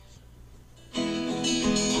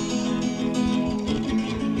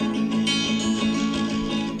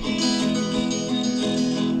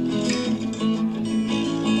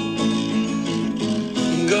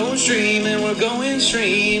streaming, we're going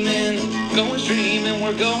streaming. Going streaming,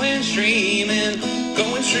 we're going streaming.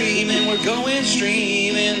 Going streaming, we're going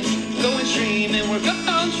streaming. Going streaming, we're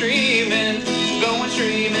going streaming. Going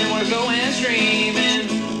streaming, we're going streaming.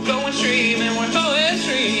 Going streaming, we're going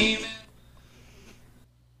streaming.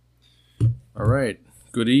 All right.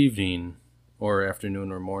 Good evening, or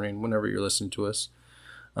afternoon, or morning, whenever you're listening to us.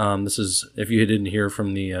 This is, if you didn't hear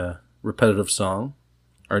from the repetitive song,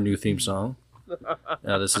 our new theme song.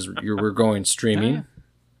 This is we're going streaming,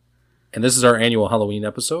 and this is our annual Halloween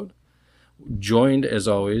episode. Joined, as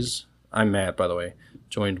always, I'm Matt, by the way.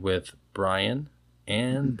 Joined with Brian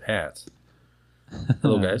and Pat.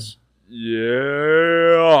 Hello, guys.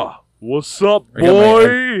 Yeah. What's up,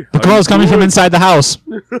 boy? The crow's coming from inside the house.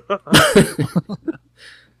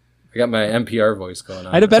 I got my NPR voice going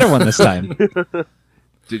on. I had a better one this time.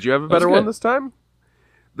 Did you have a better one this time?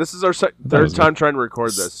 This is our third time trying to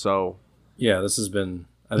record this, so... Yeah, this has been...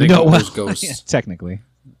 I think there's ghosts. Yeah, technically.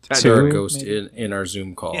 There are ghosts in our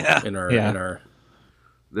Zoom call. Yeah. In our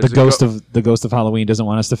the ghost of Halloween doesn't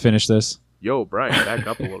want us to finish this. Yo, Brian, back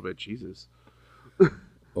up a little bit. Jesus. There's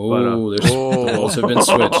roles have been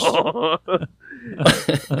switched.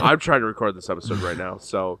 I'm trying to record this episode right now,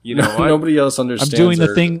 so you know what? Nobody else understands. I'm doing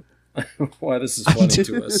the thing. Why this is funny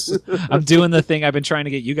to us. I'm doing the thing I've been trying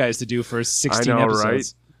to get you guys to do for 16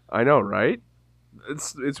 episodes. I know, right?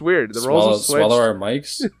 It's weird. The roles have switched. Swallow our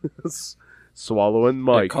mics. Swallowing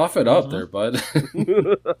mic. Yeah, cough it up there, bud.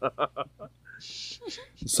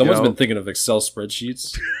 Someone's been thinking of Excel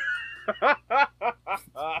spreadsheets.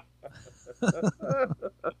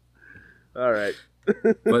 All right.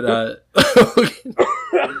 But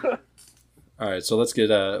all right, so let's get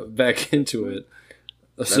back into it.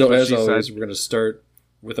 So as always, we're going to start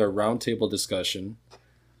with our roundtable discussion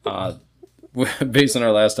based on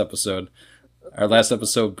our last episode. Our last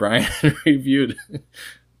episode, Brian reviewed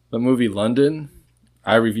the movie London.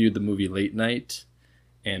 I reviewed the movie Late Night,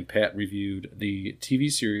 and Pat reviewed the TV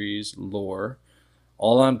series Lore,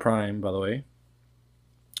 all on Prime, by the way.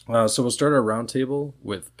 So we'll start our roundtable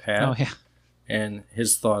with Pat and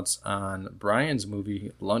his thoughts on Brian's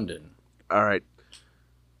movie London. All right.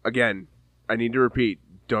 Again, I need to repeat.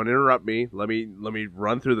 Don't interrupt me. Let me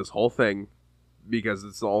run through this whole thing because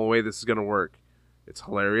it's the only way this is going to work. It's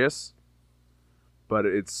hilarious, but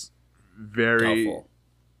it's very... Awful.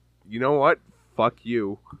 You know what? Fuck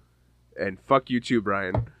you. And fuck you too,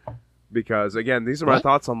 Brian. Because, again, these are my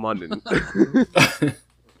thoughts on London.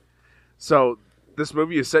 So, this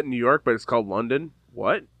movie is set in New York, but it's called London.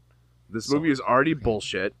 What? This movie is already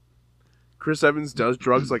bullshit. Chris Evans does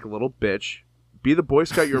drugs like a little bitch. Be the Boy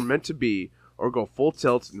Scout you're meant to be, or go full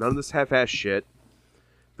tilt. None of this half-ass shit.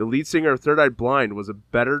 The lead singer of Third Eye Blind was a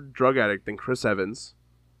better drug addict than Chris Evans.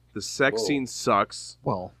 The sex scene sucks.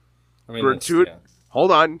 Well, I mean,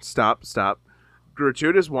 Hold on. Stop.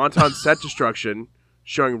 Gratuitous wanton set destruction,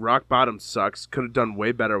 showing rock bottom sucks. Could have done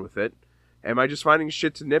way better with it. Am I just finding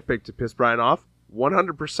shit to nitpick to piss Brian off?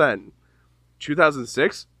 100%.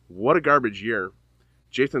 2006? What a garbage year.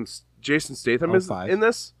 Jason Statham is in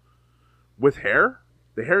this? With hair?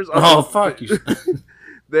 The hair is... fuck you.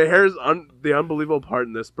 The hair is the unbelievable part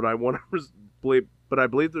in this, but I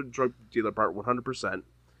believe the drug dealer part 100%.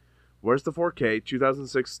 Where's the 4K?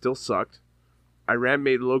 2006 still sucked. Iran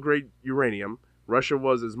made low-grade uranium. Russia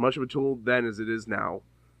was as much of a tool then as it is now.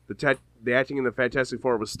 The acting in the Fantastic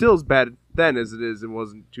Four was still as bad then as it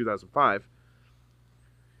was in 2005.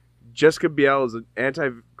 Jessica Biel is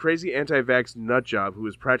an crazy anti-vax nutjob who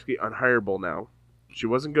is practically unhireable now. She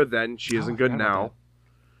wasn't good then. She isn't good now.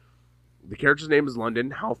 The character's name is London.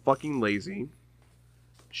 How fucking lazy.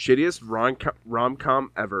 Shittiest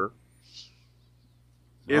rom-com ever.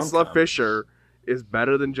 Isla Fisher is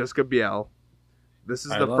better than Jessica Biel. This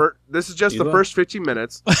is just the first 15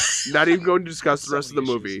 minutes. Not even going to discuss the rest of the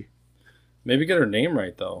movie. Maybe get her name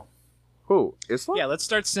right though. Who? Isla? Yeah, let's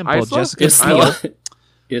start simple. Isla? Jessica Isla.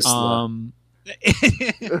 Biel.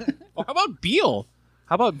 Isla.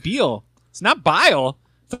 How about Beale? It's not bile.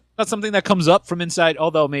 It's not something that comes up from inside.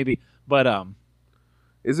 Although maybe, but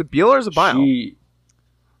is it Beale or is it Bile? Beale.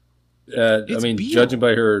 Judging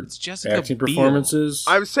by her acting Biel. performances,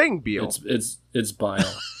 I was saying Beale. It's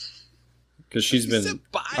Bile because she's been.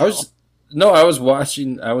 Bile. I was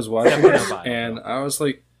watching, and I was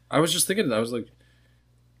just thinking,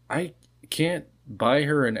 I can't buy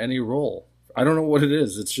her in any role. I don't know what it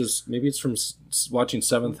is. It's just maybe it's from watching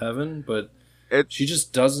Seventh Heaven, but she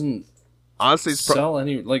just doesn't honestly sell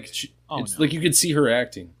any like. Like you could see her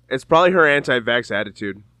acting. It's probably her anti-vax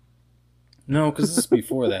attitude. No, because this is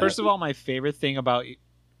before that. First of all, my favorite thing about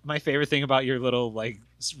my favorite thing about your little like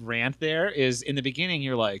rant there is in the beginning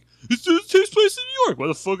you're like, this takes place in New York. Why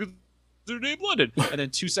the fuck is their name London? And then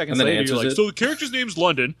 2 seconds And then later you're like, answers it. so the character's name's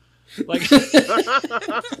London. Like,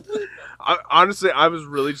 Honestly, I was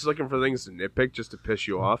really just looking for things to nitpick just to piss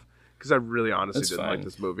you off because I really honestly That's didn't fine. like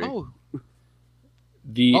this movie. oh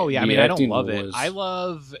yeah, I The mean, I don't acting love it. was- I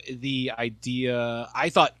love the idea. I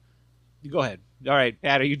thought, go ahead. All right,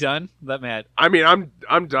 Matt, are you done? Let Matt. I mean,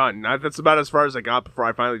 I'm done. That's about as far as I got before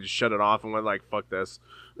I finally just shut it off and went like, "Fuck this."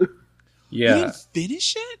 You Yeah. didn't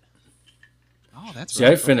finish it? Oh, that's See,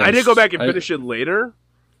 right. I finished. I did go back and finish it later,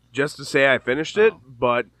 just to say I finished it,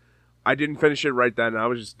 but I didn't finish it right then. I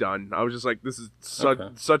was just done. I was just like, "This is such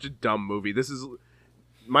a dumb movie." This is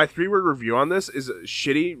my 3-word review on this is a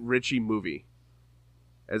shitty Ritchie movie,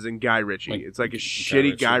 as in Guy Ritchie. Like It's like a Guy shitty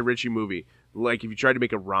Ritchie. Guy Ritchie movie, like if you tried to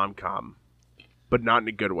make a rom-com, but not in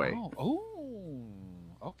a good way.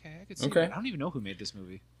 Okay, I could see Okay. that. I don't even know who made this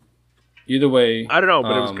movie. Either way, I don't know,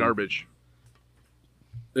 but it was Um, garbage.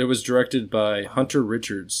 it was directed by Hunter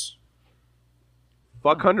Richards,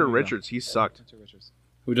 Fuck Hunter there you go. Richards. He sucked. Hunter Richards.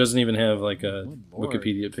 who doesn't even have like a Good lord.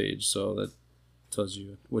 Wikipedia page, so that tells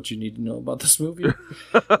you what you need to know about this movie.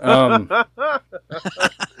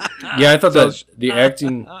 Yeah, I thought that the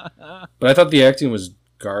acting, but I thought the acting was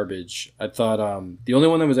garbage. I thought the only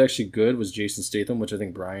one that was actually good was Jason Statham, which I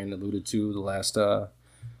think Brian alluded to the last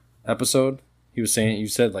episode. He was saying, you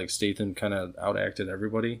said like Statham kind of outacted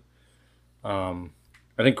everybody.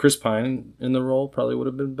 I think Chris Pine in the role probably would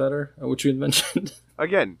have been better, which you had mentioned.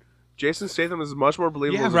 Again, Jason Statham is much more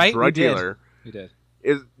believable Yeah, as right, a we drug did. dealer. We did.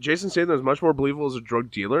 Jason Statham is much more believable as a drug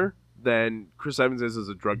dealer than Chris Evans is as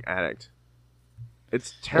a drug addict.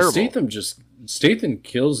 It's terrible. Statham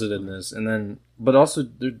kills it in this, and then but also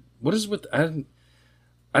what is with I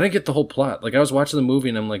didn't get the whole plot. Like I was watching the movie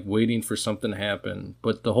and I'm like waiting for something to happen,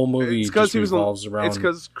 but the whole movie It's because just he was. revolves around. It's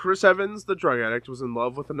because Chris Evans, the drug addict, was in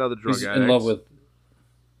love with another drug he's addict. in love with.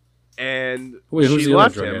 and Wait, who's she the other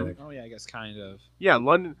left drug him. addict? Oh yeah, I guess kind of. Yeah,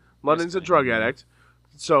 London's a Chris drug Pine, yeah. addict.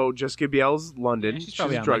 So Jessica Biel's London. Yeah, she's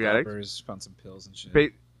probably a on drug like addict. uppers, found some pills and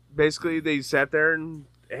shit. Basically, they sat there and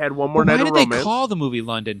had one more But night why of did romance they call the movie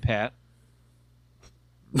London, Pat?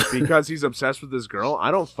 because he's obsessed with this girl.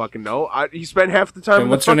 I don't fucking know. He spent half the time And in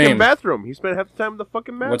the what's her fucking name? bathroom. He spent half the time in the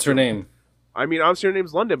fucking bathroom. What's her name? I mean, obviously her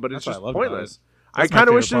name's London, but it's That's just what I love about pointless. it. I That's my kind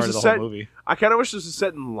of favorite wish this part was of the whole set. movie. I kind of wish this was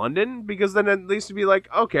set in London because then at least to be like,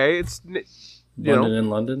 okay, it's you London know, in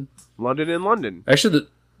London. London in London. Actually,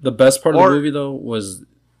 the best part of Or- the movie though was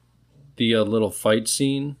the little fight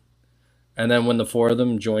scene, and then when the four of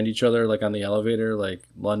them joined each other, like on the elevator, like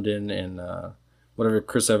London and whatever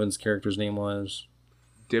Chris Evans' character's name was,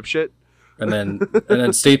 Dipshit. and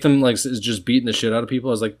then Statham like is just beating the shit out of people.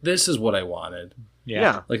 I was like, this is what I wanted.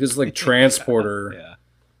 Yeah. Like this is like transporter Yeah.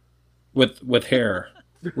 with hair,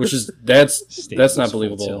 which is that's Statham's not full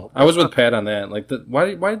believable. tilt. I was with Pat on that. Like why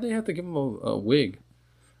did they have to give him a wig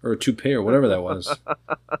or a toupee or whatever that was?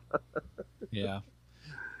 Yeah.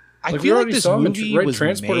 I Like, we feel like already this saw him in movie right, was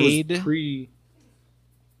Transporter made. was pre.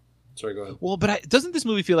 Sorry, go ahead. Well, but doesn't this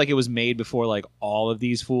movie feel like it was made before like all of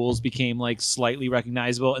these fools became like slightly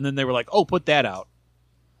recognizable, and then they were like, "Oh, put that out."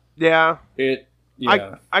 Yeah.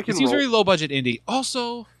 Yeah. I can It seems roll. very low budget indie.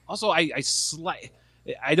 Also,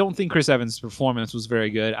 I don't think Chris Evans' performance was very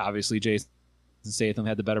good. Obviously, Jason Statham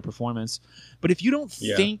had the better performance. But if you don't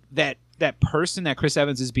Yeah. think that person that Chris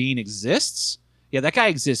Evans is being exists, yeah, that guy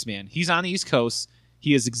exists, man. He's on the East Coast.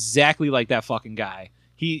 He is exactly like that fucking guy.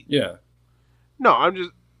 Yeah. No,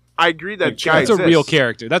 I agree that Like, guy That's a exists. real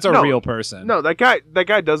character. That's a No, real person. No, that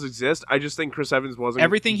guy does exist. I just think Chris Evans wasn't.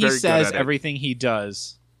 Everything he very good says, at it. everything he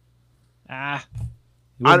does. He I-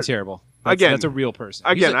 wasn't terrible. That's a real person.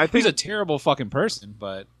 again, I he's think- a terrible fucking person,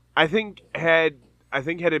 but I think had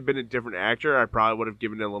it been a different actor, I probably would have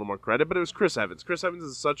given it a little more credit. But it was Chris Evans. Chris Evans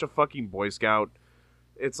is such a fucking Boy Scout.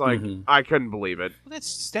 It's like Mhm. I couldn't believe it.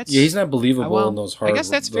 that's Yeah, he's not believable well, in those hard. I guess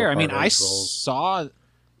that's the fair. I mean, hard I roles. saw.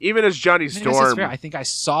 Even as Johnny I mean, I guess that's Storm. fair. I think I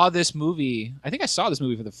saw this movie. I think I saw this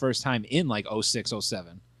movie for the first time in like 06,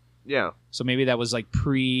 07. Yeah, So maybe that was like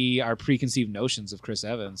our preconceived notions of Chris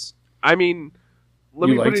Evans. I mean, let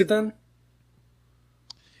You me liked put it then?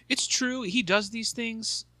 It's true. He does these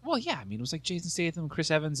things. Well, yeah. I mean, it was like Jason Statham,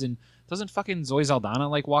 Chris Evans, and doesn't fucking Zoe Saldana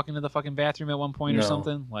like walk into the fucking bathroom at one point or No.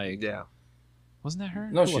 something? Like, Yeah, wasn't that her?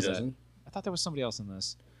 No, Who she was that? doesn't. I thought there was somebody else in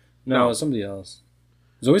this. No, No. it was somebody else.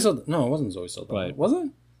 Zoe Saldana. No, it wasn't Zoe Saldana. Right. Was it?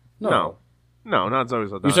 no, not Zoe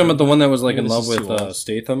Saldana. You're talking about the one that was like Maybe in this love is with too old.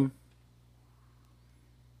 Statham?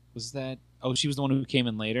 Was that? Oh, she was the one who came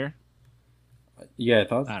in later. Yeah, I I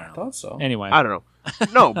don't know. thought so. Anyway, I don't know.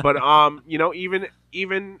 No, but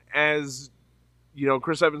even as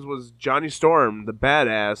Chris Evans was Johnny Storm, the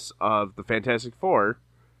badass of the Fantastic Four,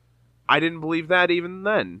 I didn't believe that even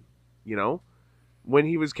then. When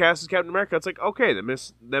he was cast as Captain America, it's like, okay, that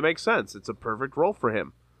makes sense. It's a perfect role for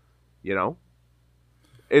him.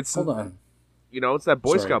 It's Hold on. It's that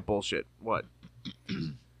Boy Sorry. Scout bullshit. What?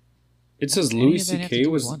 It says Any Louis of that have to C.K.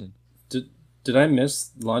 do with was. London. Did I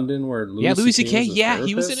miss London where Louis? Yeah, Louis C.K. was a Yeah,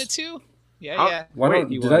 he was in therapist? it too. Yeah, How- yeah. Why Wait,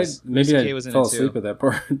 don't? he Did was. I? Maybe Louis C.K. I was in fell it, too. asleep at that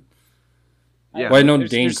part. Yeah. Well, I know There's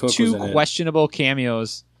Dane Cook two was in it. questionable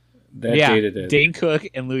cameos. That yeah, dated it. Dane Cook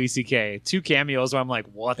and Louis C.K. Two cameos where I'm like,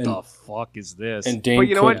 what And- the fuck is this? And Dane But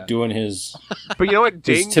you know Cook what? doing his But you know what? his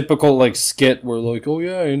Dane. typical like skit where like, oh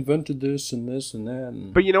yeah, I invented this and this and that.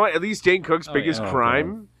 And... But you know what? At least Dane Cook's Oh, biggest yeah. Oh,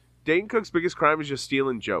 crime. Dane Cook's biggest crime is just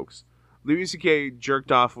stealing jokes. Louis C.K.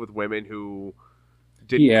 jerked off with women who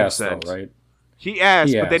didn't he asked consent. though, right? He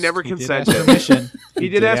asked, He but they asked. never He did consented. ask permission. He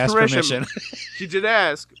did ask permission. He did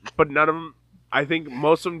ask, but none of them. I think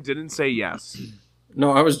most of them didn't say yes.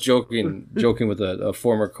 No, I was joking with a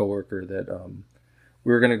former coworker that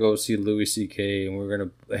we were gonna go see Louis C.K. and we were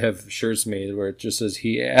gonna have shirts made where it just says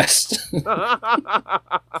he asked.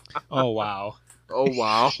 Oh wow. Oh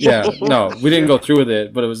wow! Yeah, no, we didn't go through with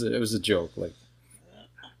it, but it was a joke. Like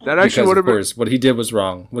That actually because would of have been, course what he did was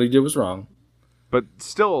wrong. What he did was wrong. but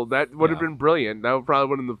still, that would have Yeah. been brilliant. That would probably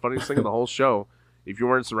would have been the funniest thing of the whole show if you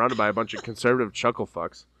weren't surrounded by a bunch of conservative chuckle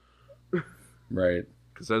fucks, Right.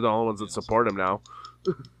 because they're the only ones that support him now.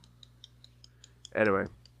 Anyway,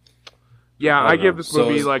 yeah, I I don't give know. this So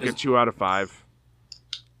movie is- like a 2 out of 5.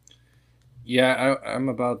 Yeah, I'm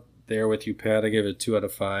about there with you, Pat. I gave it a 2 out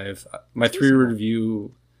of 5. My 3-word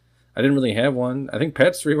review, I didn't really have one. I think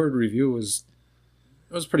Pat's 3-word review was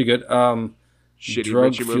pretty good. Shitty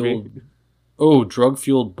Richie movie. Drug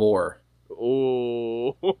fueled bore.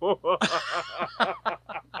 Oh,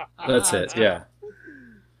 That's it. Yeah,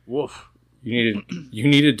 woof. you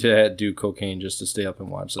needed to do cocaine just to stay up and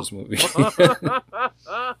watch this movie.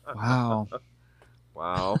 Wow.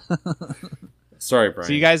 Wow. Sorry, Brian.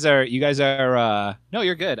 So you guys are no,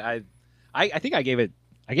 you're good. I think I gave it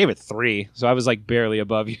 3. So I was like barely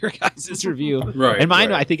above your guys' review. Right. And mine,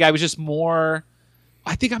 right. I think I was just more.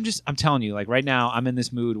 I'm telling you, like right now, I'm in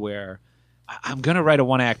this mood where I'm gonna write a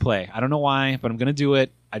 1-act play. I don't know why, but I'm gonna do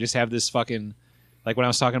it. I just have this fucking, like when I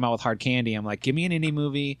was talking about with Hard Candy, I'm like, give me an indie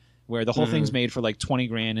movie where the whole thing's made for like 20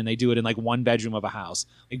 grand and they do it in like one bedroom of a house,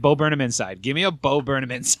 like Bo Burnham Inside. Give me a Bo Burnham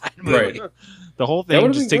Inside movie. Right. The whole That thing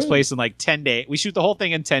would've just been takes good. place in like 10 days. We shoot the whole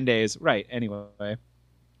thing in 10 days, right? Anyway,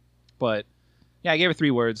 but. Yeah, I gave it 3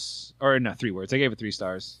 words, or not 3 words. I gave it 3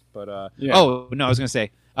 stars. But Yeah. oh no, I was gonna say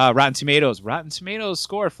Rotten Tomatoes. Rotten Tomatoes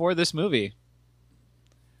score for this movie.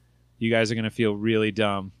 You guys are gonna feel really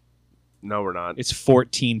dumb. No, we're not. It's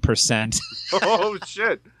 14%. Oh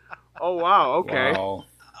shit. Oh wow. Okay. Wow.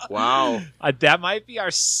 Wow. That might be our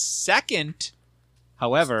second.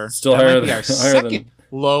 However, Still that higher might be than- our higher second than-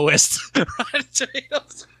 lowest Rotten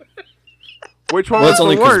Tomatoes. Which one Well, was it's the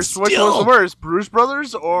only 'cause worst? Which still- was the worst? Bruce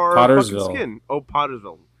Brothers or Pottersville. fucking Skin? Oh,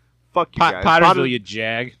 Pottersville. Fuck you guys. Pottersville, you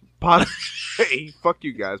jag. Hey, fuck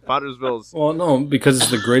you guys. Pottersville's Well, no, because it's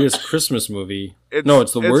the greatest Christmas movie. It's- No,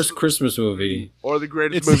 it's the it's- worst Christmas movie or the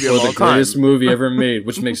greatest It's- movie or of the all time. greatest movie ever made,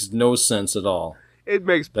 which makes no sense at all. It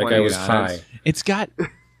makes That plenty guy was of high. sense. It's got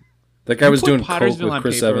That guy You was put doing coke Pottersville with on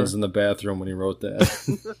Chris paper. Evans in the bathroom when he wrote that.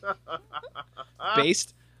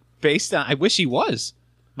 based on. I wish he was.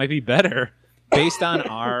 Might be better. Based on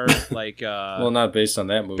our like. Well, not based on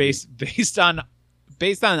that movie. based on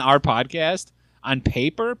our podcast, on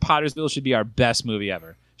paper, Pottersville should be our best movie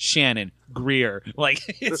ever. Shannon, Greer, like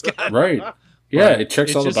it's got Right. Yeah, it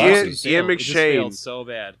checks it's all the just- boxes. Ian it just McShane. failed so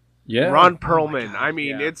bad. Yeah. Ron my Perlman. God, I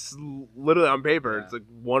mean, yeah. it's literally on paper. Yeah. It's a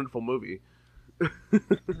wonderful movie.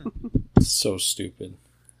 So stupid.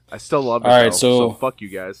 I still love it. All right, though, so- fuck you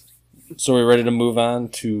guys. So we're ready to move on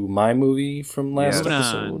to my movie from last Yeah. Moving on.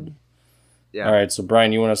 episode. Yeah. All right, so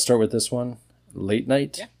Brian, you want to start with this one? Late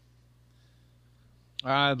Night?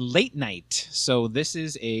 Yeah. Late Night. So this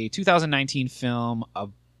is a 2019 film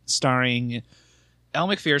starring Elle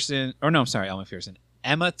McPherson.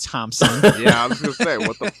 Emma Thompson. Yeah, I was gonna say,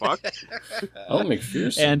 what the fuck? Oh,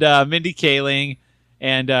 McPherson. and Mindy Kaling.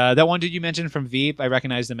 And that one dude you mentioned from Veep, I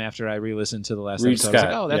recognized him after I re-listened to the last Reed episode. I was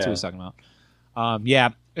like, Scott, oh, that's yeah. what he's talking about. Yeah,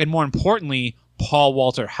 and more importantly, Paul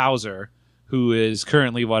Walter Hauser, who is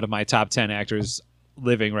currently one of my top 10 actors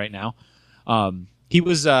living right now. He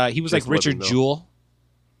was like Just Richard living, though. Jewell.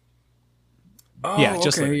 oh, yeah,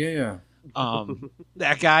 just okay, like- yeah.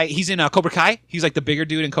 That guy, he's in Cobra Kai. He's like the bigger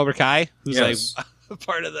dude in Cobra Kai, who's Yes. like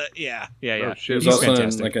part of the yeah. Oh, shit. He was He's also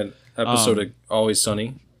fantastic. in like an episode of Always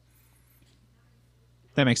Sunny.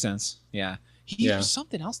 That makes sense. Yeah. He Yeah. was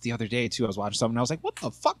something else the other day too. I was watching something. And I was like, "What the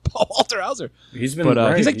fuck, Paul Walter Hauser?" He's been. But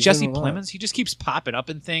right, he's like been Jesse in a lot. Plemons. He just keeps popping up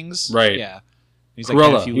in things. Right. Yeah. He's Cruella.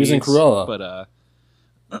 in a few He was in weeks, Cruella.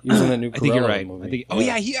 But He was in that new. I think you're Cruella right. movie. I think. Oh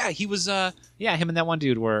yeah, he was. Yeah, him and that one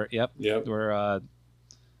dude were. Yep. Yep. Were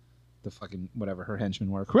the fucking whatever her henchmen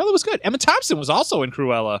were. Cruella was good. Emma Thompson was also in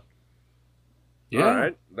Cruella. Yeah. All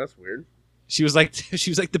right, that's weird. She was like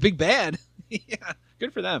the big bad. Yeah,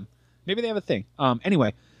 good for them. Maybe they have a thing.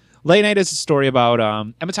 Anyway, Late Night is a story about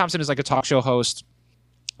Emma Thompson is like a talk show host,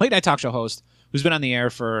 late night talk show host who's been on the air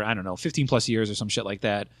for I don't know 15 plus years or some shit like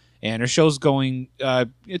that, and her show's going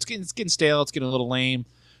it's getting stale, it's getting a little lame.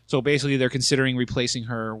 So basically, they're considering replacing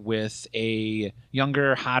her with a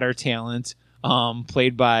younger, hotter talent,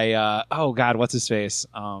 played by oh god, what's his face?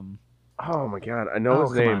 Oh my god, I know his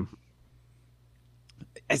come name. on.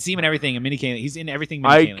 I see him in everything. And Minnie Kaling, he's in everything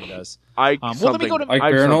Minnie Kaling does. Ike. Well, let me go to Ike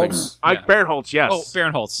Barinholtz? Ike Barinholtz, yes. Oh,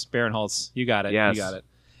 Barinholtz. You got it. Yes. You got it.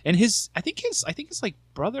 And I think his like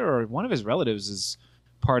brother or one of his relatives is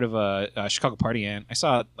part of a Chicago Party Ant. I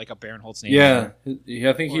saw like a Barinholtz name. Yeah.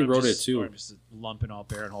 I think he Or I'm wrote just- it or too. I'm just lumping all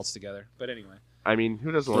Barinholtz together. But anyway, I mean,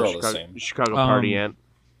 who doesn't They're love all the Chicago, same. Chicago Party Ant?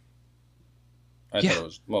 I Yeah. thought it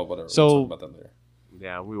was whatever. So- we'll talk about that later.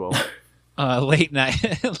 Yeah, we will. late night.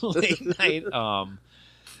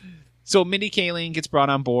 So Mindy Kaling gets brought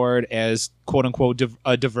on board as quote unquote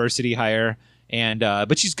a diversity hire, and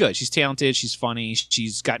but she's good. She's talented. She's funny.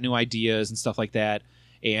 She's got new ideas and stuff like that.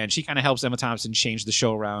 And she kind of helps Emma Thompson change the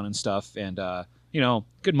show around and stuff. And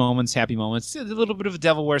good moments, happy moments. A little bit of a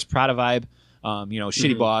Devil Wears Prada vibe.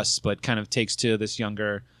 Shitty boss, but kind of takes to this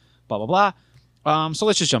younger, blah blah blah. So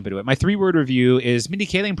let's just jump into it. My 3-word review is Mindy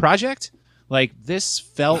Kaling project. Like this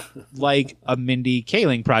felt like a Mindy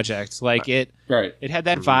Kaling project. Like it. Right. It had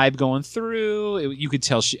that vibe going through. You could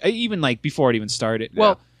tell she even like before it even started. Yeah.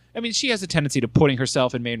 Well, I mean, she has a tendency to putting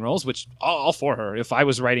herself in main roles, which all for her. If I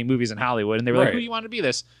was writing movies in Hollywood and they were like, Right. "Who do you want to be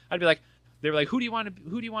this?" I'd be like, "They were like, who do you want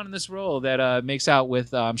in this role that makes out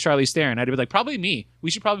with Charlize Theron?" I'd be like, "Probably me.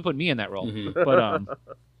 We should probably put me in that role." Mhm. But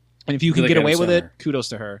and if you can Like get away Adam with it, Sandler. kudos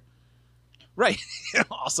to her. Right.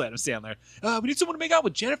 Also Adam Sandler. We need someone to make out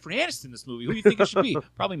with Jennifer Aniston in this movie. Who do you think it should be?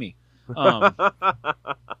 Probably me.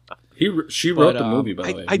 She wrote But, the movie, by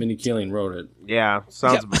the way. I- Minnie Kaling wrote it. Yeah,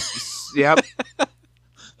 sounds. Yep.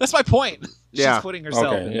 That's my point. She's Yeah. putting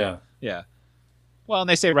herself in. Okay, yeah. Yeah. Well, and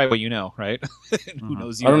they say write what you know, right? And who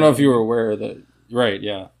knows you? I don't know right? if you were aware that. Right,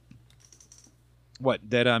 yeah. What,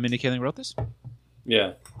 that Mindy Kaling wrote this?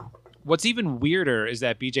 Yeah. What's even weirder is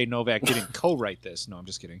that BJ Novak didn't co-write this. No, I'm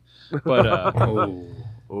just kidding. But Oh.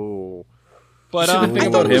 Oh. but See the I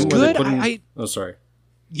thing thought about it was him where they good. put him- I Oh, sorry.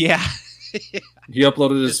 yeah. He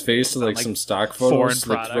uploaded his face to like, like some stock foreign photos,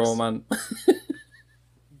 like throw products. them on.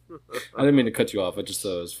 I didn't mean to cut you off. I just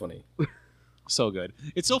thought it was funny. So good.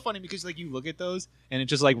 It's so funny because like you look at those and it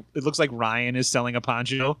just like it looks like Ryan is selling a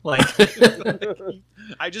poncho. Like,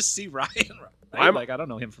 I just see Ryan. Right? Like I don't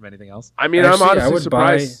know him from anything else. I mean, Actually, I'm I honestly would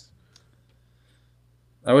surprised.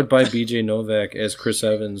 I would buy BJ Novak as Chris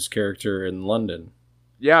Evans' character in London.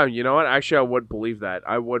 Yeah, you know what? Actually, I would believe that.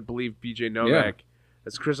 I would believe B.J. Novak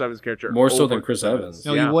as Chris Evans' character. More so over than Chris Evans.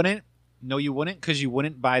 No, Yeah. you wouldn't. No, you wouldn't, because you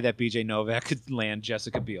wouldn't buy that BJ Novak could land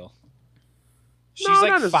Jessica Biel. She's No, like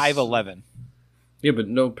not as- 5'11". Yeah, but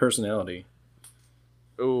no personality.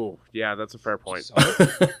 Ooh, yeah, that's a fair point. So,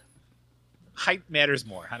 height matters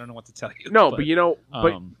more. I don't know what to tell you. No, but you know,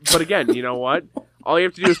 um, but again, you know what? All you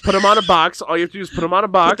have to do is put him on a box. All you have to do is put him on a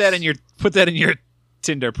box. put that in your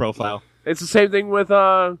Tinder profile. It's the same thing with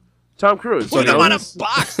Tom Cruise. Put you him know, on a he's-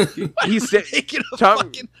 box. he's making a Tom-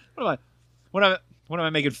 fucking. What am I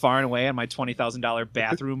making far and away on my $20,000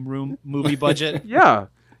 bathroom room movie budget? Yeah,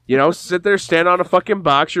 you know, sit there, stand on a fucking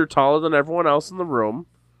box. You're taller than everyone else in the room.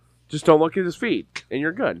 Just don't look at his feet, and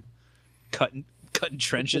you're good. Cutting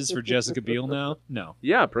trenches for Jessica Biel now? No.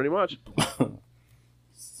 Yeah, pretty much.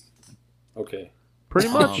 Okay. Pretty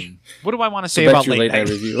much. What do I want to say So about that's your late late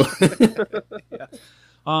night? night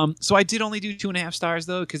review. So I did only do 2.5 stars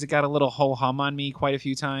though, because it got a little ho hum on me quite a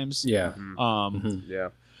few times. Yeah. Um, Yeah.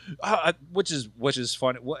 which is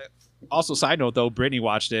fun. Also, side note though, Brittany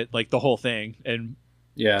watched it like the whole thing, and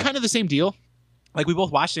Yeah. kind of the same deal. Like we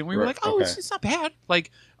both watched it, and we were Right, like, "Oh, okay. it's not bad."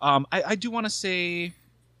 Like, I do want to say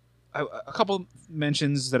a couple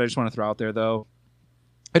mentions that I just want to throw out there though.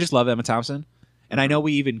 I just love Emma Thompson, and I know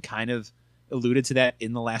we even kind of alluded to that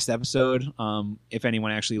in the last episode. If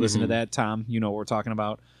anyone actually listened to that, Tom, you know what we're talking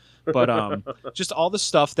about. But just all the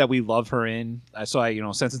stuff that we love her in. So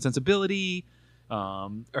Sense and Sensibility,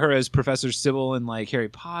 her as Professor Sybil in like Harry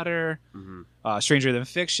Potter, Stranger Than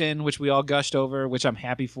Fiction, which we all gushed over, which I'm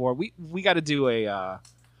happy for. We got to do a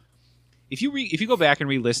if you go back and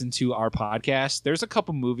re-listen to our podcast, there's a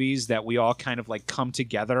couple movies that we all kind of like come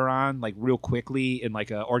together on like real quickly in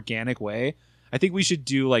like a organic way. I think we should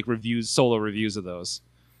do like solo reviews of those.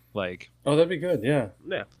 Like, Oh, that'd be good. Yeah.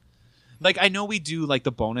 Yeah. like I know we do like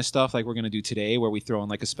the bonus stuff like we're gonna do today, where we throw in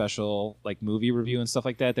like a special like movie review and stuff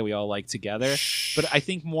like that we all like together. But I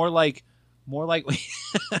think more like more like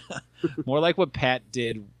what Pat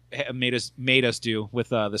did made us do with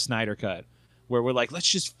the Snyder Cut, where we're like, let's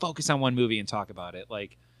just focus on one movie and talk about it.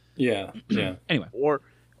 Like, Yeah. Yeah. anyway, Or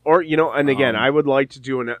and again, I would like to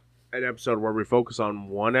do an episode where we focus on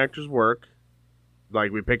one actor's work.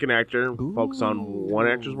 Like, we pick an actor, focus on one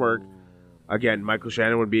actor's work. Again, Michael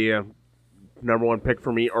Shannon would be a number one pick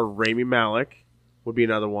for me, or Rami Malek would be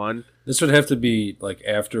another one. This would have to be like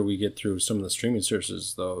after we get through some of the streaming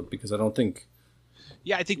services, though, because I don't think.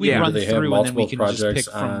 yeah, I think we Yeah. run Do they have through and then we multiple can just pick projects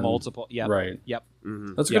from on- multiple. Yep. Right. Yep.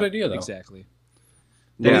 Mm-hmm. That's a Yep. good idea, though. Exactly.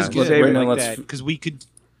 Yeah, That is good. save right it now, like let's that because we could.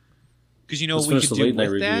 Because let's we finish could the do late night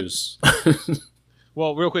with that. reviews.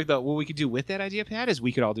 Well, real quick though, what we could do with that idea, Pat, is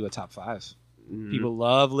we could all do a top 5. Mhm. People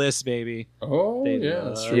love lists, baby. Oh, They yeah, love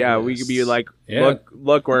that's true. Yeah, we could be like, Yeah.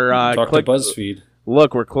 look, we're Talk click, to BuzzFeed.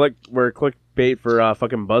 look, we're clickbait for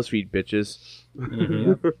fucking BuzzFeed bitches.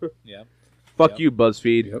 Mhm. Yep. Fuck Yep. you,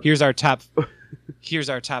 BuzzFeed. Yep. Here's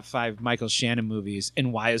our top 5 Michael Shannon movies,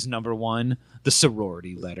 and why is number 1 The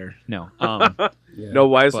Sorority Letter? No. Yeah. No,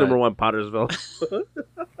 why is But- number one Pottersville?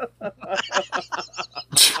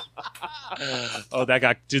 Oh,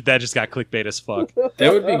 that just got clickbait as fuck.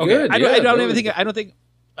 That would be good. I yeah, don't that even would- think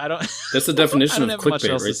I don't. That's the I definition don't of have much clickbait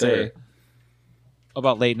else right to say there.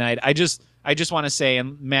 about late night. I just want to say,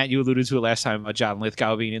 and Matt, you alluded to it last time about John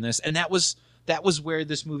Lithgow being in this, and that was where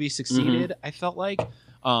this movie succeeded. I felt like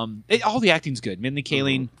all the acting's good. Mindy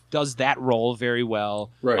Kaling does that role very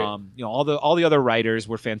well. Right. All the other writers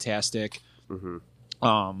were fantastic. Mm-hmm.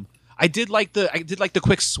 I did like the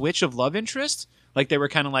quick switch of love interest. Like they were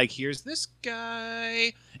kind of like, here's this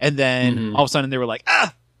guy, and then Mhm. all of a sudden they were like,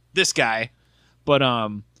 this guy. But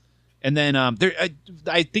and then there,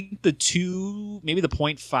 I think the 2, maybe the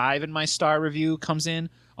 0.5 in my star review comes in.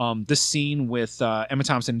 The scene with Emma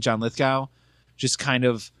Thompson and John Lithgow, just kind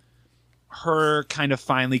of her kind of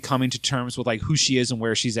finally coming to terms with like who she is and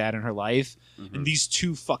where she's at in her life. And these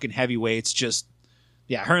two fucking heavyweights just,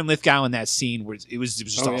 yeah, her and Lithgow in that scene was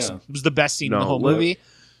just Oh, awesome. yeah. It was the best scene in the No, whole look- movie.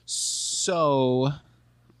 So,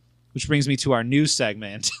 which brings me to our news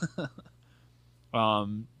segment. Oh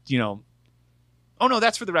no,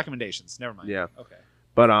 that's for the recommendations. Never mind. Yeah. Okay.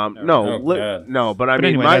 But Oh, God. no, but I But mean,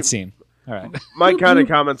 anyway, my that scene. All right. my kind of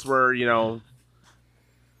comments were,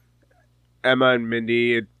 Emma and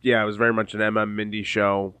Mindy. It was very much an Emma and Mindy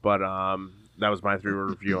show, but that was my 3-word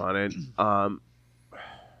review on it. Hold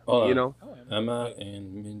on. Emma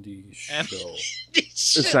and Mindy show.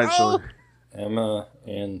 Essentially, Emma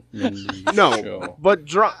and Mindy no, show. but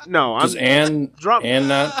Does I'm drop. and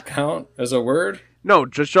not count as a word? No,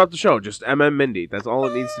 just drop the show. Just Emma and Mindy. That's all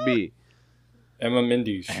it needs to be. Emma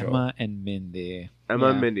Mindy show. Emma and Mindy. Emma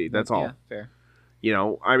Yeah. and Mindy. That's all. Yeah, fair.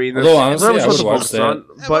 I mean, Although, honestly, very much I would what watch focus that. on,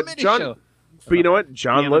 but Mindy John, show. but you know what, The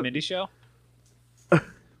John Emma Lith. Mindy show.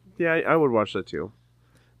 Yeah, I would watch that too.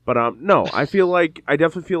 But no, I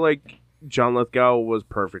definitely feel like John Lithgow was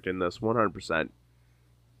perfect in this. 100%.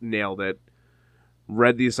 Nailed it.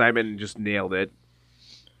 Read the assignment and just nailed it.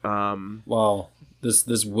 Wow.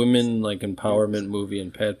 This women like empowerment movie,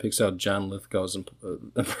 and Pat picks out John Lithgow's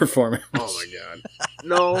performance. Oh my god.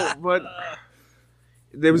 No, but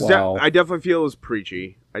there was. Wow. I definitely feel it was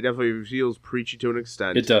preachy. I definitely feel it was preachy to an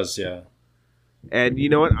extent. It does, yeah. And you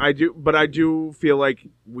know what? I do feel like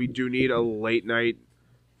we do need a late night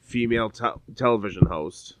female television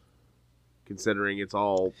host, considering it's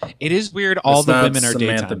all. It is weird. All It's the not women are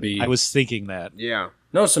Samantha daytime. Bee. I was thinking that. Yeah.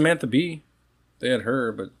 No, Samantha Bee. They had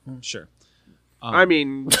her, but Sure. I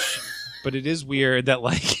mean, But it is weird that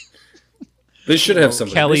like they should have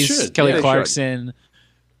somebody. Kelly They should. Yeah, they Clarkson,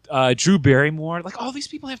 Drew Barrymore, like all these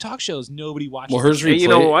people have talk shows. Nobody watches. Well, hers And you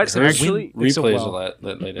know what? hers Actually- replays so a well. lot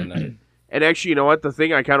that late at night. and actually, you know what? The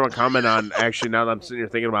thing I kind of want to comment on, actually, now that I'm sitting here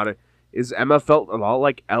thinking about it, is Emma felt a lot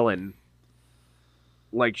like Ellen.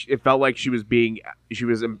 Like it felt like she was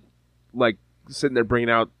like sitting there bringing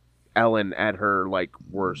out Ellen at her like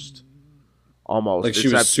worst, almost. Like she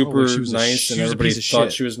was Except- super she was a- nice, she and was a everybody piece of thought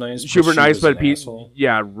shit. she was nice. super she nice, was but an asshole.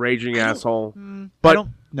 raging asshole. I But don't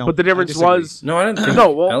know. but the difference I disagree. was No, I didn't think.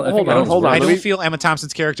 No, well, I think hold on, Ellen's hold on. I worse. let don't me- feel Emma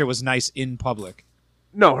Thompson's character was nice in public.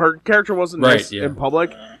 no, her character wasn't Right, nice yeah. in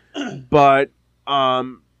public, but I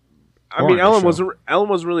Or mean on her Ellen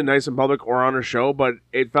was really nice in public or on her show, but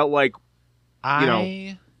it felt like I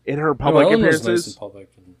know, in her public No, Ellen was nice appearances. in public.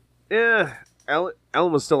 Yeah,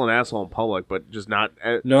 Ellen was still an asshole in public, but just not.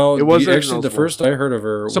 No, it was actually the first I heard of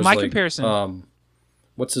her. So was my like, comparison.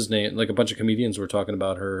 What's his name? Like a bunch of comedians were talking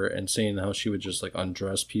about her and saying how she would just like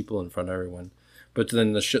undress people in front of everyone. But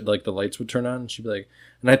then the shit, like the lights would turn on, and she'd be like,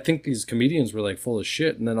 and I think these comedians were like full of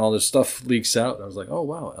shit, and then all this stuff leaks out. And I was like, oh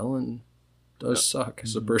wow, Ellen does suck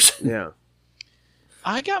as a person. Yeah.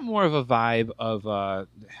 I got more of a vibe of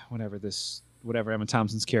whatever Emma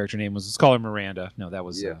Thompson's character name was. Let's call her Miranda. No, that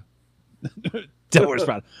was Devil Wears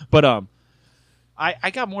Prada. But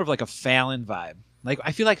I got more of like a Fallon vibe. Like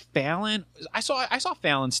I feel like Fallon. I saw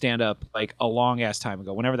Fallon stand up like a long ass time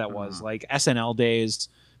ago, whenever that was, like SNL days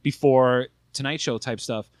before Tonight Show type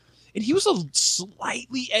stuff. And he was a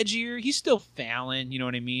slightly edgier. He's still Fallon, you know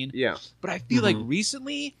what I mean? Yeah. But I feel like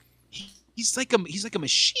recently he's like a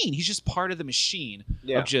machine. He's just part of the machine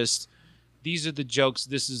of just these are the jokes.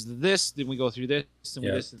 This is this. Then we go through this and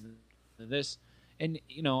we this and this. And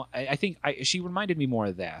you know, I think she reminded me more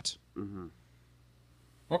of that. Mm-hmm.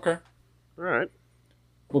 Okay. All right.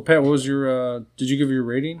 Well, Pat, what was your? Did you give your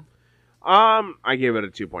rating? I gave it a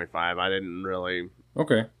 2.5. I didn't really.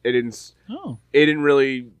 Okay. It didn't. Oh. It didn't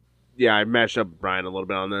really. Yeah, I matched up with Brian a little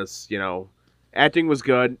bit on this. You know, acting was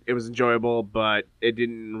good. It was enjoyable, but it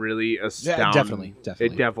didn't really astound. Yeah, definitely.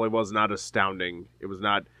 It definitely was not astounding. It was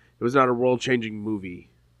not a world-changing movie.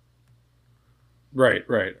 Right.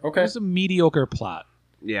 Okay. It was a mediocre plot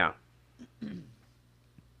Yeah.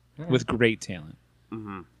 with great talent.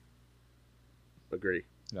 Mm-hmm. Agree.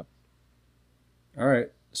 Yep. All right.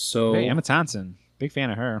 So Hey, Emma Thompson, big fan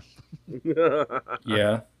of her.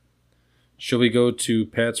 yeah. Shall we go to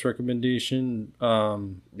Pat's recommendation?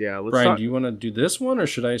 Yeah. Brian, do you want to do this one, or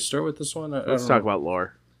should I start with this one? Let's talk about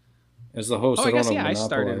lore. As the host, Oh, I I don't guess want to I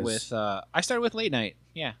monopolize. started with Late Night.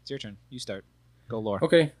 Yeah, it's your turn. You start. Go, Lore.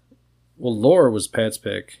 Okay. Well, Lore was Pat's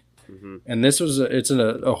pick, Mm-hmm. and this was it's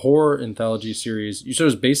a horror anthology series. You said it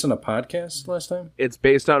was based on a podcast last time. It's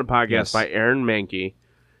based on a podcast Yes. by Aaron Mahnke,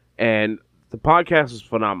 and the podcast is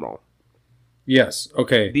phenomenal. Yes.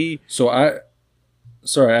 Okay. The So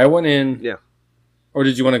I went in. Yeah. Or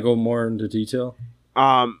did you want to go more into detail?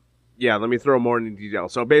 Yeah, let me throw more into detail.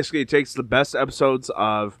 So basically, it takes the best episodes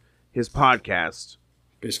of his podcast.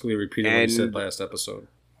 Basically repeating what you And- said last episode.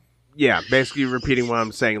 Yeah, basically repeating what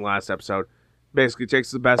I'm saying last episode. Basically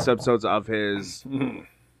takes the best episodes of his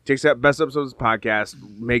takes that best episodes of his podcast,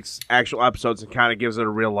 makes actual episodes, and kind of gives it a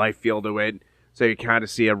real life feel to it. So you kind of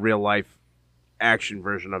see a real life action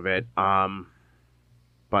version of it.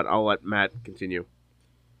 But I'll let Matt continue.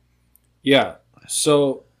 Yeah.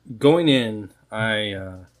 So going in,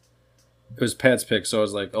 it was Pat's pick, so I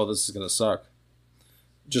was like, "Oh, this is gonna suck,"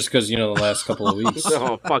 just because the last couple of weeks.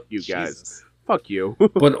 Oh, fuck you guys. Fuck you.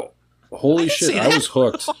 But holy shit, say I was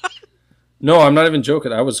hooked. No, I'm not even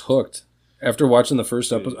joking. I was hooked after watching the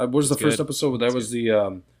first episode. What was the first good. episode? That was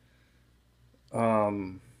the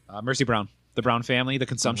Mercy Brown, the Brown family, the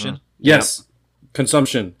consumption. yes,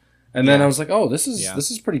 consumption. And then Yeah. I was like, "Oh, this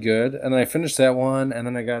is pretty good." And then I finished that one, and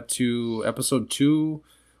then I got to episode 2.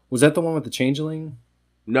 Was that the one with the changeling?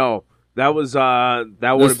 No, that would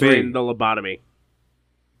have three. been the lobotomy.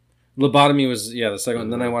 Lobotomy was the second one.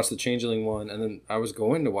 Then I watched the changeling one, and then I was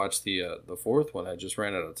going to watch the fourth one. I just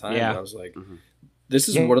ran out of time. Yeah. And I was like, "This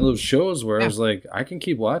is one of those shows where I was like, I can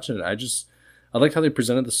keep watching it." I liked how they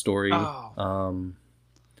presented the story. Oh.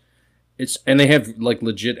 And they have like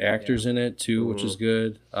legit actors in it too, which is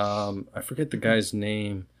good. I forget the guy's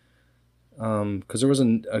name, because there was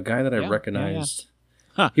a guy that I Yeah, recognized.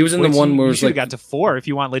 Huh. He was in the one where it you was should have like, got to 4 if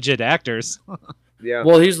you want legit actors. Yeah.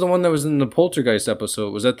 well, he's the one that was in the Poltergeist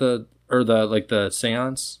episode. Was that the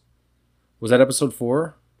seance? Was that episode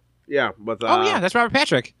 4? Yeah, with oh yeah, that's Robert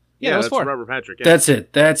Patrick. Yeah, that was that's 4. Robert Patrick. Yeah. That's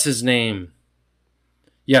it. That's his name.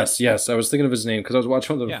 Yes. I was thinking of his name because I was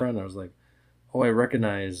watching with a Yeah. friend. I was like, "Oh, I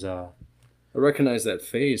recognize that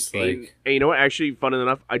face." Like, And you know what? Actually, fun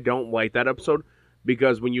enough, I don't like that episode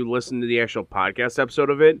because when you listen to the actual podcast episode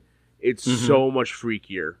of it, it's so much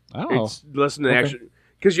freakier. Oh. It's listen to the Okay. actual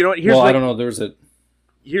because you know what? Here's well, the I thing, don't know. There's a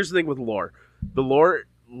here's the thing with lore. The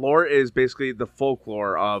lore is basically the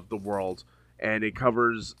folklore of the world, and it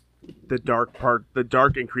covers the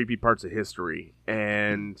dark and creepy parts of history,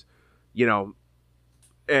 and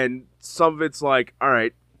and some of it's like, all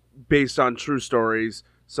right, based on true stories.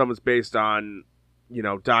 Some is based on,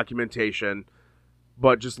 documentation.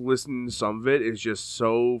 But just listening to some of it is just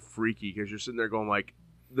so freaky because you're sitting there going like,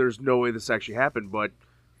 there's no way this actually happened. But,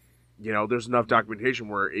 there's enough documentation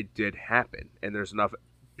where it did happen. And there's enough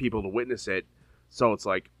people to witness it. So it's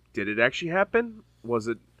like, did it actually happen? Was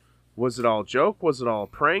it all a joke? Was it all a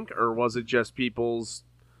prank? Or was it just people's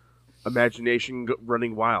imagination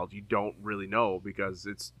running wild. You don't really know because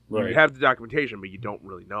it's Right. you have the documentation, but you don't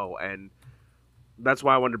really know, and that's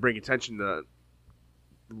why I wanted to bring attention to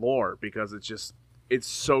lore because it's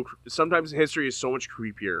so sometimes history is so much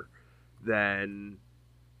creepier than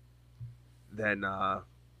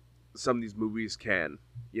some of these movies can.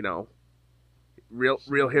 You know,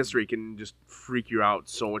 real history can just freak you out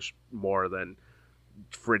so much more than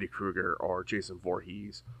Freddy Krueger or Jason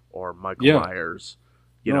Voorhees or Michael Myers.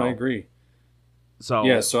 You know, I agree. So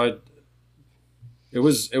Yeah, so it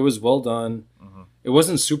was well done. Mhm. It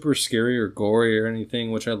wasn't super scary or gory or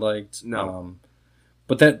anything, which I liked. No.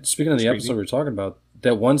 But that speaking of the It's episode we were talking about,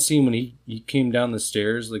 that one scene when he came down the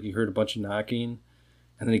stairs, like he heard a bunch of knocking,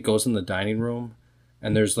 and then he goes in the dining room,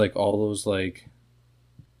 and there's like all those like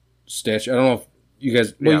statues. I don't know if you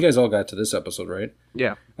guys. Well, you guys all got to this episode, right?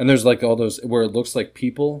 Yeah. And there's like all those where it looks like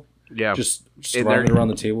people Yeah. just In surrounded their- around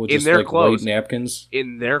the table with in just their like clothes. white napkins.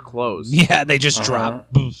 In their clothes. Yeah, they just Uh-huh.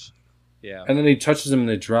 drop. Boof. Yeah. And then he touches them and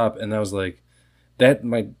they drop, and I was like,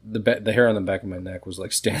 the hair on the back of my neck was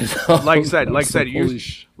like standing up. Like I said, I was you- holy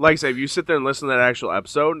Like I said, if you sit there and listen to that actual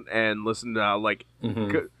episode and listen to like,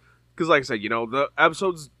 Mhm. because like I said, you know, the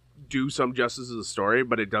episodes do some justice to the story,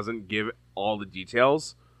 but it doesn't give all the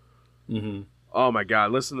details. Mhm. Oh my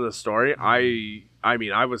god, listen to the story. I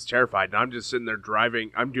mean, I was terrified, and I'm just sitting there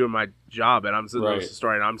driving. I'm doing my job, and I'm sitting there with Right. the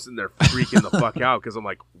story, and I'm sitting there freaking the fuck out because I'm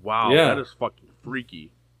like, wow, Yeah. that is fucking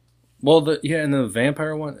freaky. Well, and the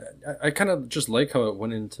vampire one, I kind of just like how it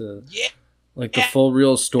went into Yeah. like the full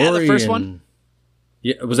real story. the first and- one?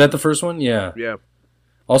 Yeah, was that the first one? Yeah. Yeah.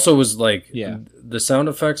 Also, it was like Yeah. the sound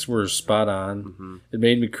effects were spot on. Mm-hmm. It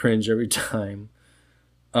made me cringe every time.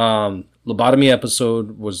 Lobotomy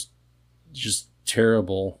episode was just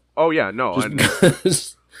terrible. Oh yeah, no, Just and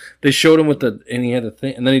because they showed him with and he had the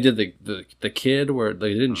thing, and then he did the kid where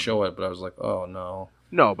they didn't show it, but I was like, oh no.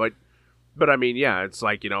 no, but I mean, yeah, it's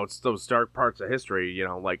like, you know, it's those dark parts of history, you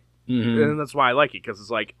know, like, Mhm. and that's why I like it because it's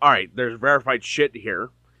like, all right, there's verified shit here,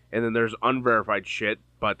 and then there's unverified shit,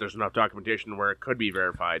 but there's enough documentation where it could be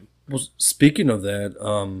verified. Well, speaking of that,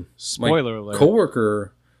 Spoiler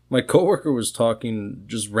alert. my coworker was talking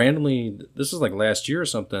just randomly. This is like last year or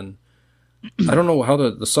something. I don't know how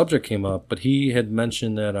the subject came up, but he had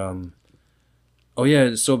mentioned that oh yeah,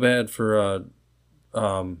 it's so bad for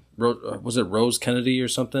was it Rose Kennedy or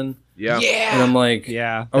something? Yeah. And I'm like,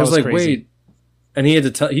 Yeah. I was like, crazy. wait. And he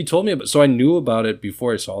told me about, so I knew about it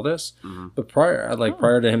before I saw this, but prior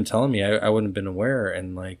to him telling me, I wouldn't have been aware.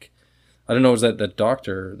 And like, I don't know, was that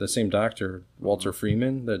doctor, the same doctor, Walter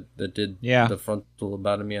Freeman, that did Yeah. the frontal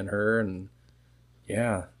lobotomy on her, and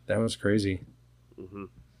yeah, that was crazy. Mhm.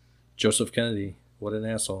 Joseph Kennedy, what an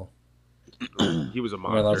asshole. He was a I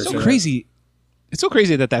allowed monster. to It's say so that? crazy. It's so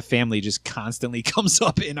crazy that family just constantly comes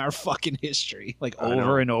up in our fucking history, like I know.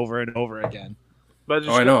 over and over and over again. But it's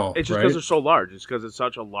Oh, I know, It's just right? because they're so large. It's because it's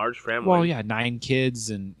such a large family. Well, yeah, 9 kids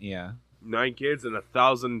and yeah. 9 kids and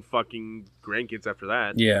 1,000 fucking grandkids after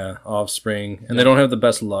that. Yeah, offspring, and they don't have the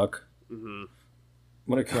best luck Mm-hmm.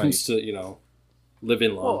 when it comes to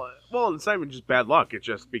living long. Well, it's not even just bad luck. It's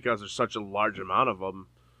just because there's such a large amount of them.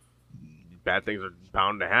 Bad things are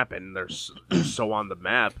bound to happen. They're so on the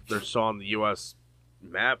map. They're so on the U.S.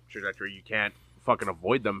 map trajectory. You can't fucking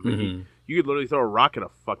avoid them. Mhm. You could literally throw a rock at a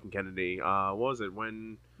fucking Kennedy. What was it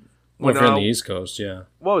when? Well, When if you're on the East Coast, yeah.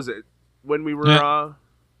 what was it when we were? Yeah.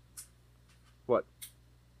 What?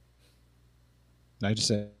 I just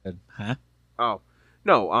said, huh? Oh,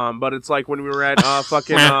 no. But it's like when we were at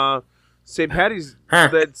fucking St. Patty's. Huh.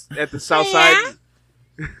 That's at the South Side.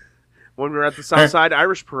 When we were at the South Side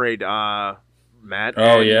Irish Parade, Matt.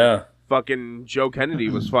 Oh and yeah, Fucking Joe Kennedy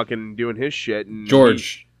was fucking doing his shit. And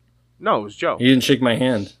George. No, it was Joe. He didn't shake my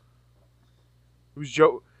hand. It was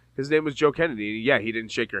Joe. His name was Joe Kennedy. Yeah, he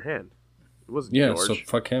didn't shake your hand. It wasn't Yeah, so George.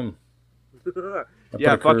 fuck him. I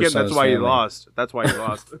Yeah, put a fuck him. curse on That's his why he family. lost. That's why he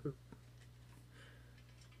lost.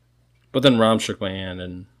 But then Rom shook my hand,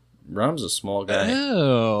 and Rom's a small guy.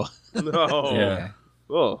 Oh. No. Yeah,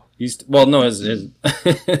 Oh. his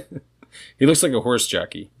he looks like a horse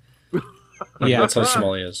jockey. Yeah. That's how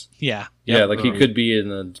small he is. Yeah. Yeah, like he could be in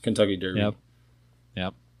the Kentucky Derby. Yep.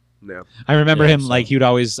 Yep. Yeah. I remember Yeah, him so- like I'd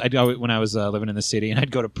always when I was living in the city and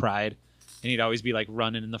I'd go to Pride and he'd always be like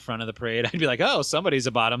running in the front of the parade. I'd be like, oh, somebody's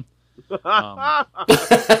a bottom.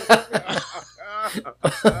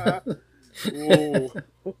 Ooh.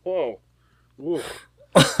 Oh. Ooh.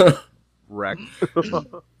 Wreck.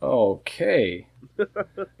 Okay.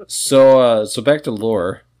 So back to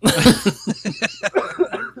lore.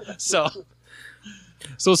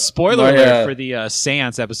 So spoiler My, alert for the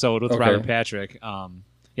Seance episode with Okay. Robert Patrick.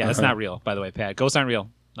 Yeah, that's Uh-huh. not real, by the way, Pat. Ghosts aren't real.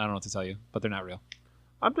 I don't know what to tell you, but they're not real.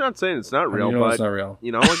 I'm not saying it's not How do real, you know but it's not real.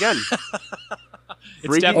 again, It's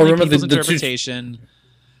freaky- definitely remember people's the two- interpretation.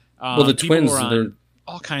 Well, the people twins, were on they're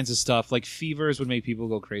all kinds of stuff. Like fevers would make people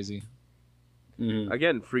go crazy. mhm.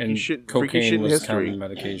 again, freaky And shit cocaine in was history. common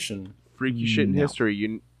medication. Freaky shit in No.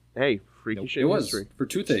 history. Freaky Nope. shit It in was history. for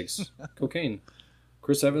toothaches. Cocaine.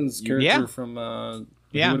 Chris Evans' character Yeah. from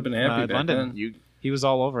Yeah, he would have been happy back London. then. You He was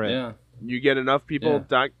all over it. Yeah. you get enough people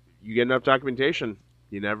Yeah. you get enough documentation.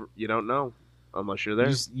 You don't know unless you're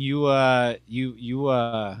there. You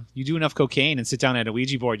do enough cocaine and sit down at a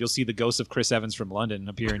Ouija board, you'll see the ghost of Chris Evans from London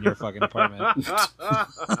appear in your fucking apartment.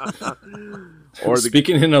 Or the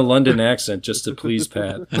Speaking in a London accent just to please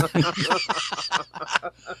Pat.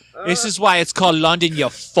 This is why it's called London, you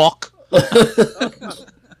fuck.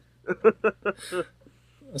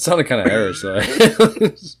 It sounded kind of Irish, though.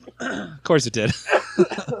 Of course it did.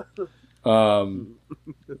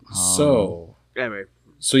 So anyway,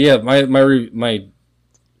 yeah, my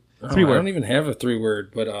Three I word. don't even have a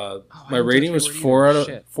 3-word, but I my don't do rating was 3-word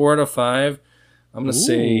either. 4 out of 5. I'm gonna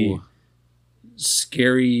say Ooh.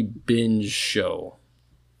 scary binge show.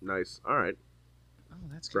 nice. All right, Oh,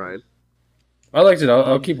 that's good. Brian. I liked it.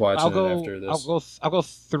 I'll keep watching I'll it after this. I'll go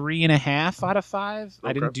 3.5 out of 5. I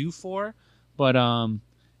Okay. didn't do 4, but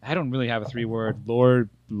I don't really have a 3-word.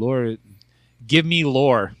 Lore, give me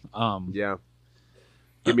lore. Yeah.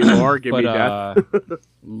 Give me lore. Give me death.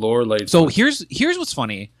 Lore light. So here's what's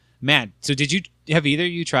funny, Matt. So have either of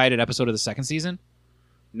you tried an episode of the second season?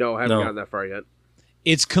 No, I haven't No. gotten that far yet.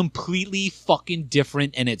 It's completely fucking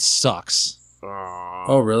different and it sucks.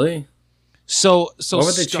 Oh, really? So Why would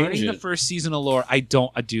they starting change the it? first season of lore,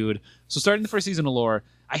 dude. So starting the first season of lore,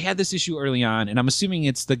 I had this issue early on, and I'm assuming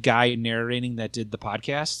it's the guy narrating that did the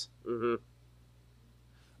podcast. Mm-hmm.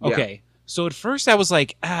 Okay. So at first I was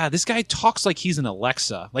like, this guy talks like he's an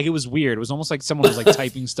Alexa. Like it was weird. It was almost like someone was like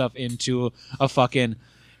typing stuff into a fucking,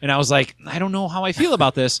 and I was like, I don't know how I feel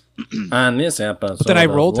about this. On this episode, But then I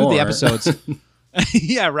of rolled through the Lore- episodes.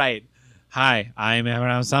 Yeah, right. Hi, I'm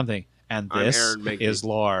Aaron something, and I'm this Aaron Mankey. is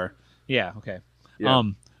lore. Yeah, okay. Yeah.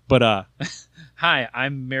 But hi,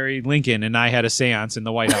 I'm Mary Lincoln, and I had a séance in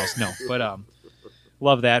the White House. No, but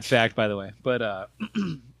love that fact, by the way. But oh,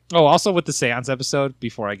 also with the séance episode,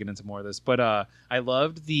 before I get into more of this, but I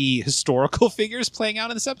loved the historical figures playing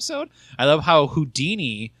out in this episode. I love how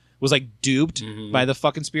Houdini was like duped Mhm. by the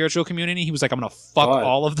fucking spiritual community. He was like, I'm gonna fuck God.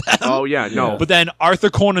 all of them. Oh yeah, no. Yeah. But then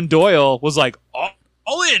Arthur Conan Doyle was like,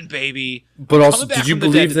 all in, baby. But also, Coming back did you from the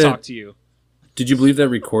dead believe to talk that? to you. Did you believe that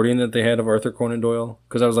recording that they had of Arthur Conan Doyle?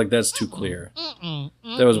 Because I was like, that's too clear. That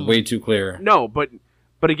was way too clear. No, but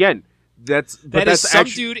again, that's That is that's some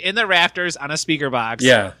actually, dude in the rafters on a speaker box.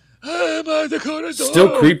 Yeah, I'm Arthur Conan Doyle.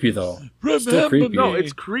 still creepy though. Still Remember creepy. no,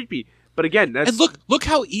 it's creepy. But again, that's And look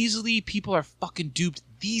how easily people are fucking duped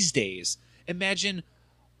these days. Imagine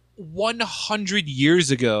 100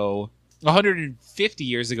 years ago, 150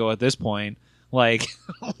 years ago at this point, like,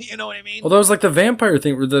 you know what I mean? Well, that was like the vampire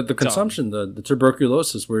thing, where the consumption, the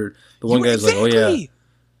tuberculosis, where the one guy's like, "Oh yeah, Exactly.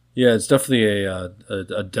 yeah, it's definitely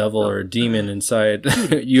a devil or a demon inside.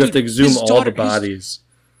 You have to exhume his all daughter- the bodies."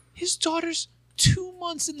 His daughter's 2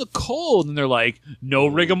 months in the cold, and they're like, no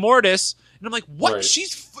rigor mortis. And I'm like, what? Right. She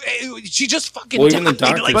just fucking Well, even the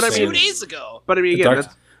died doctor like a few said- days ago. But I mean, The again, doc-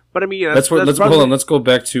 that's but I mean, yeah, That's what. Let's probably- hold on. Let's go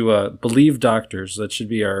back to believe doctors. That should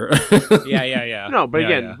be our. Yeah. No, but Yeah,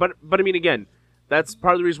 again, yeah. but I mean, again, that's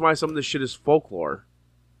part of the reason why some of this shit is folklore.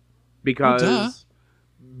 Because Well, duh.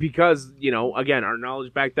 because again, our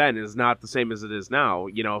knowledge back then is not the same as it is now.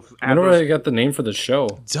 If I wonder where I got the name for the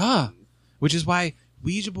show. Duh. Which is why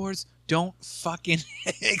Ouija boards don't fucking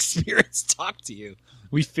experience talk to you.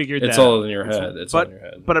 We figured It's that all out. in your head. It's all but in your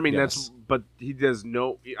head. but I mean Yes. but he does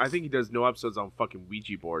no. I think he does no episodes on fucking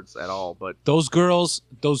Ouija boards at all. But Those girls,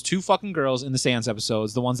 those 2 fucking girls in the Seance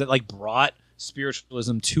episodes, the ones that like brought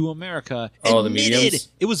spiritualism to America, Oh, the admitted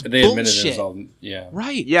mediums? it was They admitted bullshit. it was all. Yeah.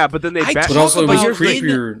 Right. yeah, but then they I back. But Talk also, it was about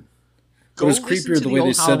creepier. It Go was listen creepier to the the way they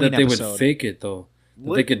old said that Halloween they would episode. fake it, though. That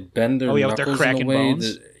What? they could bend their Oh, yeah, with their knuckles in cracking a way.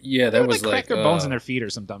 bones? Yeah, They that would was like like crack their bones in their feet or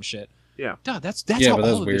some dumb shit. Yeah. Duh, that's Yeah, how but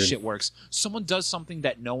that's all of this weird. shit works. Someone does something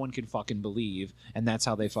that no one can fucking believe, and that's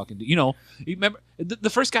how they fucking do. You remember the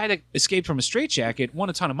first guy that escaped from a straitjacket won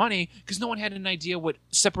a ton of money because no one had an idea what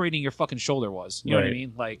separating your fucking shoulder was. You know what I Right.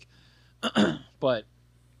 mean? Like, but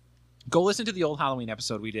go listen to the old Halloween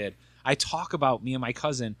episode we did. I talk about me and my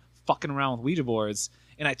cousin fucking around with Ouija boards,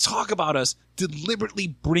 and I talk about us deliberately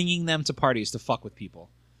bringing them to parties to fuck with people.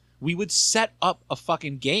 We would set up a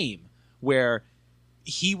fucking game where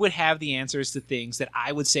he would have the answers to things that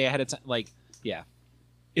I would say ahead of time. Like, yeah,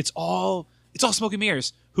 it's all smoke and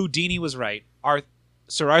mirrors. Houdini was right.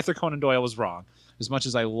 Sir Arthur Conan Doyle was wrong. As much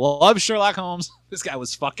as I love Sherlock Holmes, this guy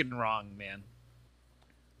was fucking wrong, man.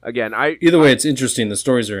 Again, Either way, it's interesting. The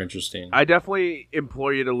stories are interesting. I definitely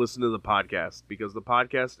implore you to listen to the podcast because the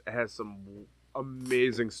podcast has some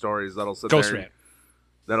amazing stories that'll sit Ghost there Rat.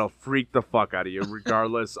 that'll freak the fuck out of you,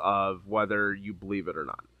 regardless of whether you believe it or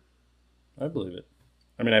not. I believe it.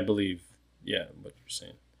 I mean, I believe, yeah, what you're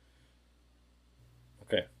saying.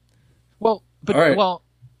 Okay. Well, but All right. well,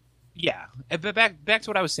 yeah. But back to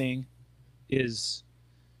what I was saying is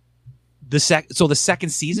the second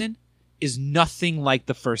season is nothing like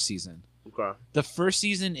the first season. Okay. The first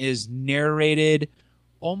season is narrated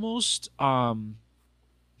almost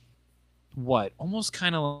almost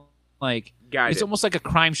kind of like Guided. it's almost like a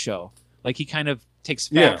crime show. Like he kind of takes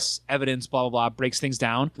facts, evidence, blah blah blah, breaks things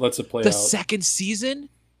down. Lets it play The out. second season,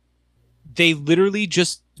 they literally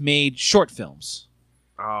just made short films.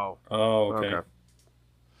 Oh. Oh, okay.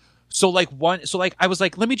 So I was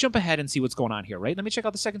like, let me jump ahead and see what's going on here, right? Let me check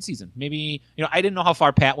out the second season. Maybe, I didn't know how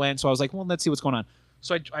far Pat went, so I was like, well, let's see what's going on.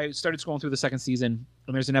 So I started scrolling through the second season,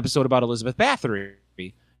 and there's an episode about Elizabeth Bathory.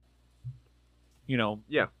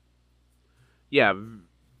 Yeah.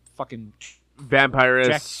 Fucking Vampirist.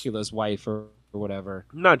 Dracula's wife or whatever.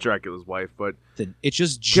 Not Dracula's wife, but Then it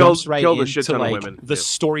just Killed- jumps right killed a into shit ton of like women, the yeah.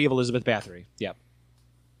 story of Elizabeth Bathory. Yep.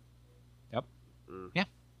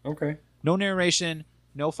 Okay. No narration,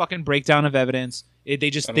 no fucking breakdown of evidence. They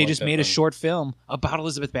just I don't like that made a then. short film about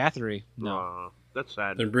Elizabeth Bathory. No. that's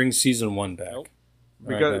sad. Then bring season 1 back. Nope. All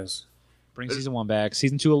right, Because- guys. Bring season 1 back.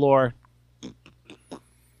 Season 2 Allure.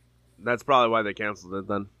 That's probably why they canceled it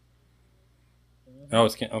then. Oh,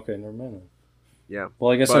 it's okay. Never mind. Then. Yeah.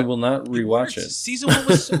 Well, I guess I But- will not rewatch it. Season 1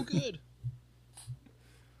 was so good.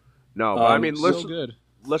 No, but I mean, So listen good.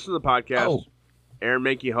 to the podcast. Oh. Aaron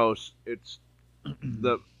Mankey hosts. It's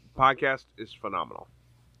the podcast is phenomenal.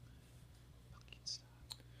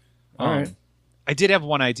 All right. I did have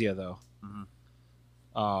one idea though.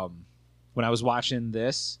 Mhm. When I was watching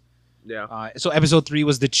this, Yeah. so episode 3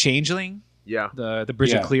 was the Changeling, Yeah. the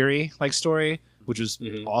Bridget Yeah. Cleary like story, which was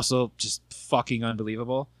Mhm. also just fucking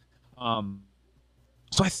unbelievable.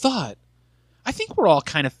 So I think we're all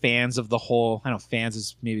kind of fans of the whole. I don't know, fans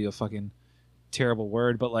is maybe a fucking terrible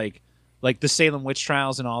word, but like the Salem witch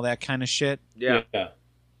trials and all that kind of shit. Yeah.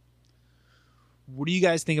 What do you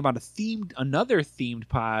guys think about another themed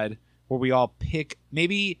pod where we all pick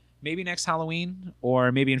maybe next Halloween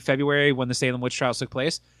or maybe in February when the Salem witch trials took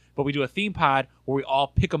place, but we do a theme pod where we all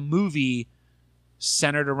pick a movie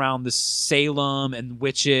centered around the Salem and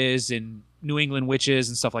witches and New England witches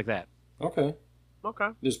and stuff like that. Okay. Okay.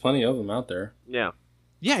 There's plenty of them out there. Yeah.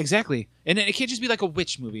 Yeah, exactly. And it can't just be like a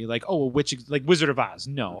witch movie, like a witch, like Wizard of Oz.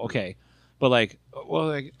 No, okay, but like, well,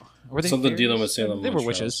 like were they Something fairies? dealing with Salem They were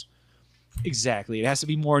witch witches. Exactly. It has to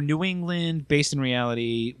be more New England, based in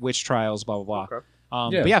reality, witch trials, blah blah blah. Okay.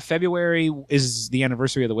 Yeah. But yeah, February is the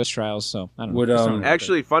anniversary of the witch trials, so I don't know. Would, It's not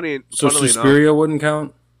Actually, So funnily enough. Suspiria wouldn't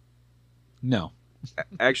count? no.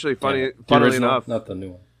 Actually, The funnily original, enough. not the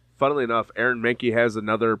new one. Funnily enough, Aaron Mankey has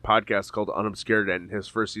another podcast called Unobscured, and his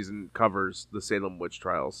first season covers the Salem witch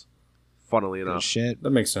trials. Funnily Good enough, shit.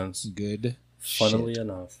 That makes sense. Good. Funnily shit.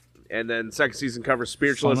 enough. and then second season covers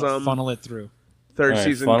spiritualism. Funnel it through. Third All right,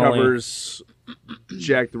 season funneling. covers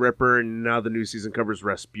Jack the Ripper, and now the new season covers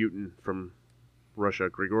Rasputin from Russia.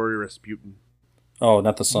 Grigory Rasputin. Oh,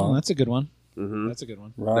 not the Oh, song. that's a good one. Mm-hmm. That's a good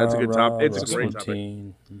one. That's a good top- it's a great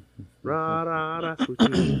Rasputin.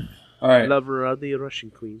 Rasputin, All right. lover of the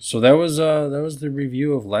Russian queen. So that was the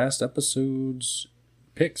review of last episode's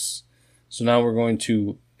picks. So now we're going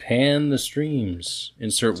to pan the streams.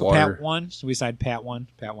 Insert So water. Pat won. So we decide Pat won.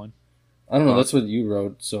 Pat won. I don't know. That's what you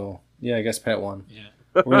wrote. So yeah, I guess Pat won. Yeah.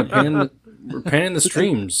 We're panning the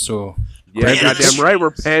streams. So Yeah, grab your- goddamn right.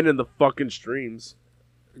 We're panning the fucking streams.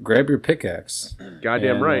 grab your pickaxe.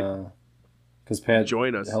 Goddamn And, right. Because Pat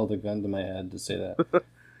Join us. held a gun to my head to say that.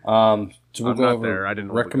 So we'll I'm go not over there. I didn't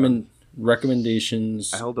hold a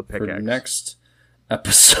recommendations I held a for pickaxe. next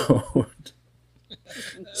episode.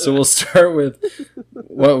 So we'll start with.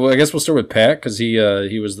 Well, I guess we'll start with Pat because he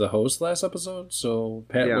was the host last episode. So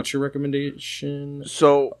Pat, Yeah. what's your recommendation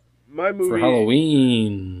So my movie for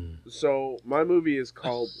Halloween? So my movie is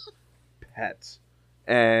called Pet,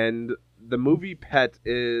 and the movie Pet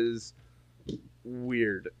is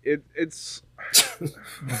weird. It's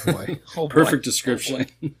Oh boy. Oh boy. Perfect description.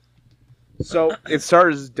 so it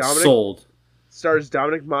stars Sold.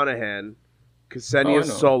 Dominic Monaghan, Oh, Ksenia I know.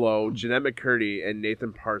 Solo, Jeanette McCurdy, and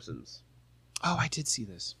Nathan Parsons. Oh, I did see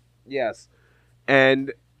this. Yes,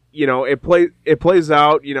 and it plays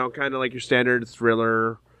out kind of like your standard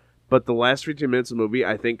thriller, but the last 15 minutes of the movie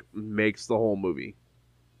I think makes the whole movie,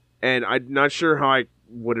 and I'm not sure how I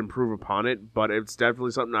would improve upon it, but it's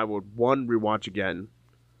definitely something I would, one, rewatch again,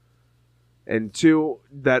 and two,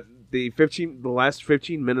 that the last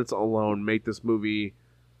 15 minutes alone make this movie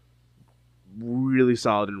really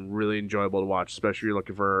solid and really enjoyable to watch, especially if you're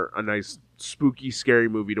looking for a nice, spooky, scary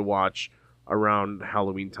movie to watch around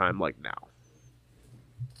Halloween time like now.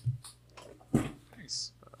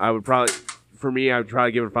 Nice. I would probably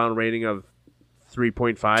give it a final rating of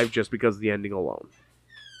 3.5 just because of the ending alone.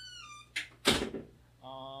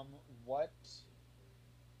 What?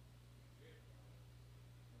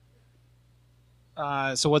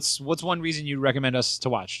 So what's one reason you'd recommend us to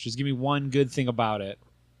watch? Just give me one good thing about it.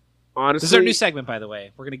 Honestly, This is our new segment, by the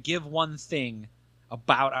way. We're gonna give one thing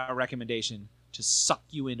about our recommendation to suck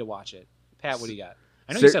you in to watch it. Pat, what do you got?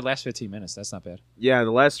 I know you said last 15 minutes. That's not bad. yeah,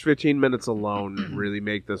 the last 15 minutes alone really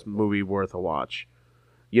make this movie worth a watch.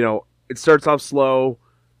 You know, it starts off slow,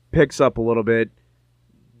 picks up a little bit,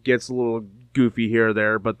 gets a little goofy here or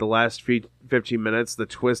there, but the last 15 minutes, the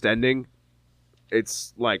twist ending,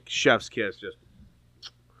 it's like chef's kiss. Just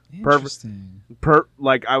Interesting.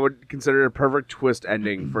 like I would consider it a perfect twist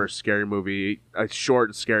ending for a scary movie, a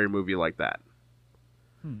short scary movie like that.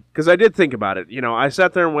 Because I did think about it. You know, I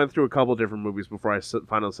sat there and went through a couple different movies before I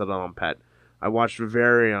finally settled on Pet. I watched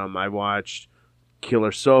Vivarium. I watched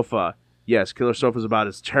Killer Sofa. Yes, Killer Sofa is about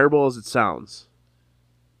as terrible as it sounds.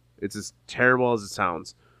 It's as terrible as it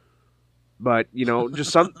sounds. But, you know,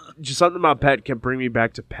 just something about Pet can bring me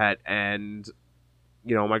back to Pet. And,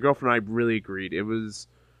 you know, my girlfriend and I really agreed. It was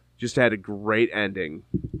just had a great ending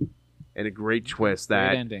and a great twist.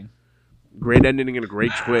 Great ending. Great ending and a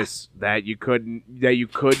great twist that you could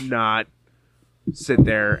not sit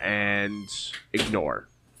there and ignore.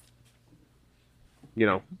 You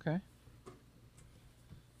know. Okay.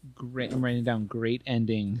 Great. I'm writing down great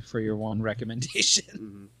ending for your one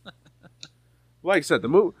recommendation. Like I said, the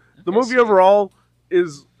movie overall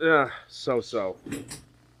is so.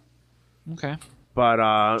 Okay. But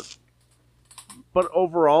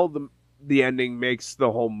overall the ending makes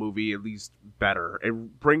the whole movie at least better. It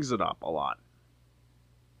brings it up a lot.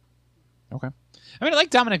 Okay. I mean, I like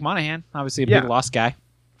Dominic Monaghan. Obviously, a Yeah. big Lost guy.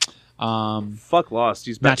 Fuck Lost.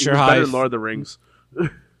 He's Not sure he's how better I than Lord of the Rings.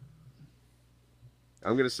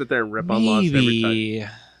 I'm gonna sit there and rip on Lost every time.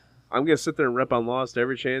 I'm gonna sit there and rip on Lost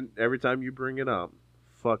every time you bring it up.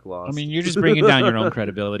 Fuck Lost. I mean, you're just bringing down your own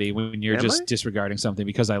credibility when you're Am just I? disregarding something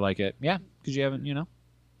because I like it. Yeah, because you haven't,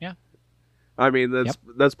 I mean,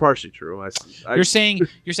 that's partially true. You're saying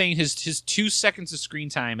his 2 seconds of screen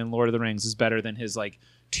time in Lord of the Rings is better than his like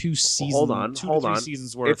 2 seasons, Hold on.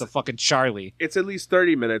 seasons worth It's- of fucking Charlie. it's at least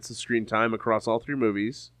 30 minutes of screen time across all 3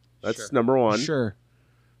 movies. That's Sure. number one. Sure.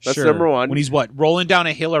 That's number one. When he's what, rolling down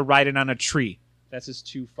a hill or riding on a tree. That's his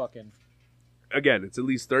 2 fucking. Again, it's at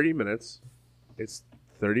least 30 minutes. It's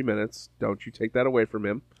 30 minutes. Don't you take that away from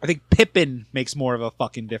him. I think Pippin makes more of a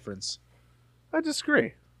fucking difference. I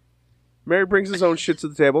disagree. Mary brings his own shit to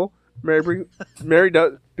the table.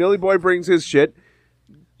 Billy Boy brings his shit.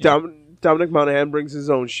 Dominic Monaghan brings his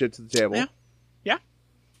own shit to the table. Yeah.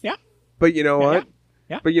 But you know what?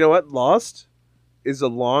 Yeah. But you know what? Lost is a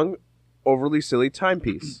long, overly silly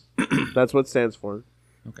timepiece. That's what it stands for.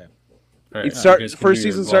 Okay. All It right, start- you guys can first do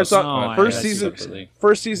your season starts Lost off- podcast first season- separately.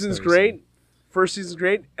 First season's That's what we great. First season's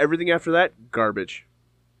great. Everything after that, garbage.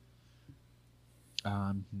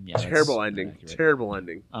 Yeah, Terrible that's ending. accurate. Terrible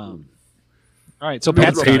ending. All right, so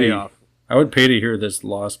Miserable Pat's payoff. I would pay to hear this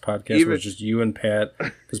Lost podcast Even- where it's just you and Pat,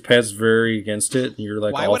 because Pat's very against it, and you're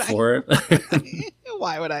like Why all would I? for it. I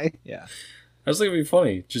Why would I? Yeah. was thinking it'd be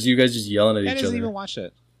funny, just you guys just yelling at Pat each hasn't other. even watched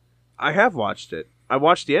it. I have watched it. I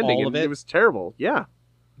watched the ending, All of and it? it was terrible. Yeah.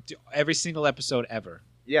 Every single episode ever.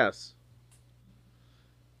 Yes.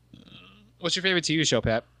 What's your favorite TV show,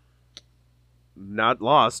 Pat? Not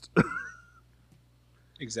Lost.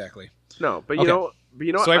 Exactly. No, but Okay.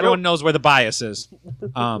 you know. So I everyone don't- knows where the bias is.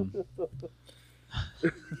 All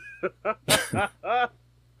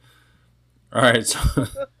right, so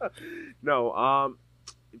No.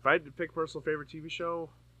 If I had to pick a personal favorite TV show,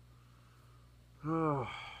 now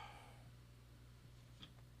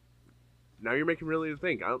you're making me really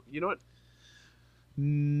think. You know what?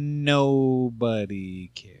 Nobody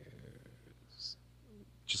cares.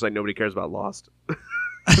 Just like nobody cares about Lost,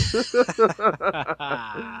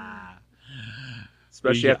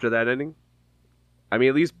 especially Yeah. after that ending. I mean,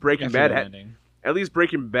 at least Breaking After Bad. the ending. At least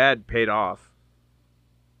Breaking Bad paid off.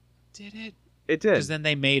 Did it? It did. Because then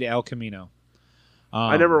they made El Camino.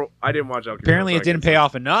 I didn't watch El Camino. Apparently, so it I didn't can't pay say.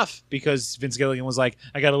 off enough because Vince Gilligan was like,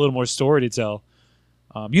 "I got a little more story to tell."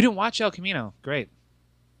 You didn't watch El Camino. Great,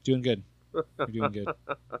 doing good. You're doing good.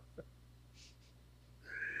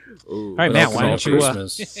 All Ooh, right, But Matt, also why don't you?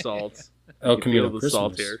 Christmas. salt. El You Camino feel the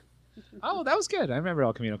salt Christmas. here. Oh, that was good. I remember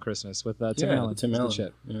El Camino Christmas with Tim Yeah, Allen. Tim It's good Allen.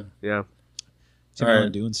 shit. Yeah. Yeah. Tim All Allen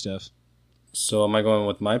right. doing stuff. So am I going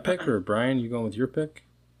with my pick or Brian? You going with your pick?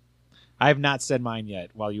 I have not said mine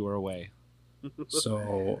yet while you were away.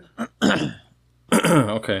 So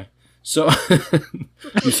okay. So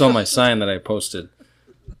you saw my sign that I posted.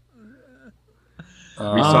 We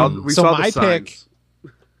saw so the my signs. pick-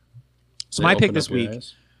 So my Open pick this up your week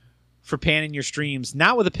eyes. for panning your streams,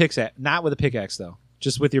 not with a pickaxe though,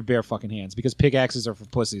 just with your bare fucking hands, because pickaxes are for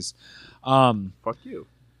pussies. Fuck you.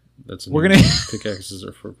 That's We're new. gonna- Pickaxes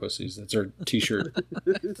are for pussies. That's our T-shirt.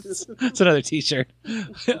 It's another T-shirt,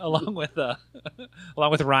 along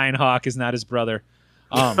with Ryan Hawk is not his brother.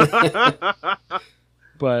 But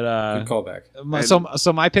Good callback.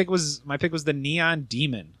 so my pick was the Neon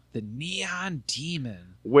Demon. The Neon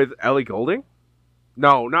Demon. With Ellie Goulding?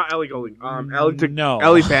 No, not Ellie Goulding. No.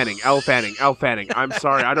 Ellie Fanning. Elle Fanning. I'm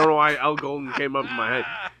sorry. I don't know why Elle Goulding came up in my head.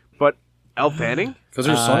 But Elle Fanning? Because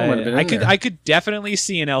her song would have been in there. I could definitely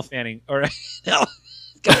see an Elle Fanning or God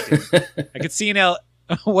damn it. I could see an Elle.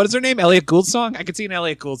 What is her name? Elliot Gould song. I could see an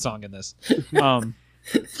Elliot Gould song in this. No,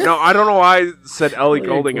 I don't know why I said Ellie Ellie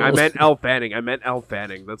Goulding. I Goulding. meant Elle Fanning. I meant Elle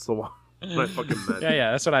Fanning. That's the one I fucking meant.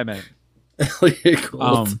 Yeah, that's what I meant. Elliot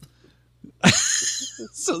Gould.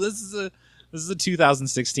 So this is a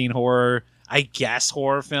 2016 horror, I guess,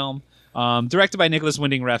 horror film, directed by Nicholas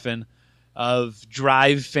Winding Refn, of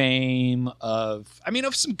Drive fame, of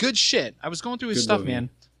some good shit. I was going through his Good stuff, movie. man.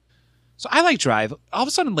 So I like Drive. All of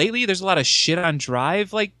a sudden lately, there's a lot of shit on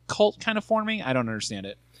Drive, like cult kind of forming. I don't understand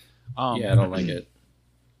it. Yeah, I don't like it.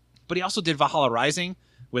 But he also did Valhalla Rising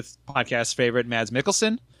with podcast favorite Mads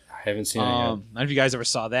Mikkelsen. I haven't seen it I don't know if you guys ever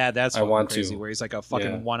saw that. That's I fucking want to. crazy. Where he's like a fucking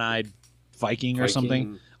Yeah. one-eyed Viking or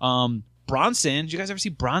Viking. something. Bronson. Did you guys ever see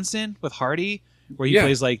Bronson with Hardy, where he Yeah.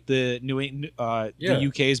 plays like the Yeah. the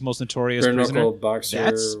UK's most notorious Bare prisoner? knuckle boxer.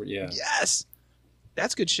 That's- Yeah. Yes,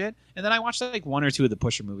 that's good shit. And then I watched like one or two of the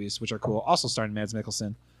Pusher movies, which are cool. Also starring Mads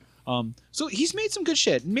Mikkelsen. So he's made some good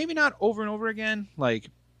shit. Maybe not over and over again. Like,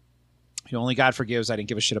 Only God Forgives. I didn't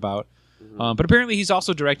give a shit about. But apparently he's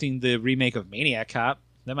also directing the remake of Maniac Cop.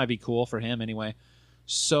 That might be cool for him anyway.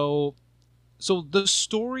 So the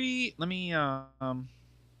story. Let me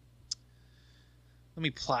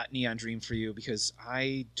plot Neon Dream for you because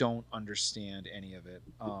I don't understand any of it.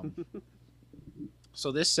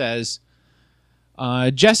 So this says,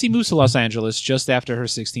 Jessie moves to Los Angeles just after her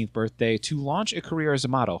 16th birthday to launch a career as a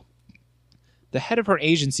model. The head of her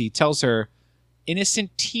agency tells her,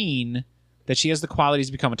 innocent teen, that she has the qualities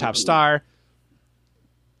to become a top star.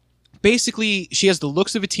 Basically, she has the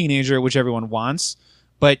looks of a teenager, which everyone wants,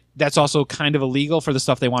 but that's also kind of illegal for the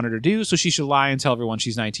stuff they want her to do, so she should lie and tell everyone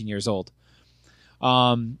she's 19 years old.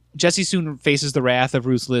 Jessie soon faces the wrath of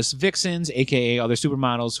ruthless vixens, aka other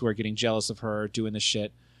supermodels who are getting jealous of her doing this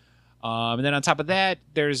shit. And then on top of that,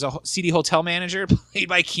 there's a seedy hotel manager played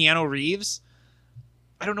by Keanu Reeves.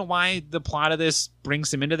 I don't know why the plot of this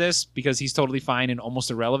brings him into this, because he's totally fine and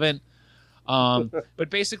almost irrelevant. But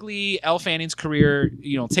basically, Elle Fanning's career,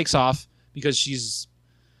 takes off because she's,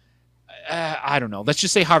 I don't know. Let's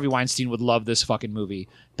just say Harvey Weinstein would love this fucking movie.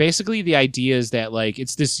 Basically, the idea is that like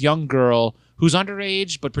it's this young girl who's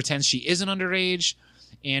underage but pretends she isn't underage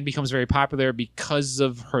and becomes very popular because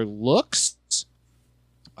of her looks.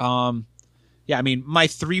 My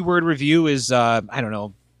 3-word review is I don't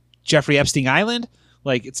know, Jeffrey Epstein Island.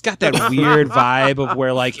 Like, it's got that weird vibe of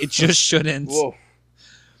where like it just shouldn't. Whoa.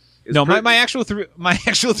 No, my actual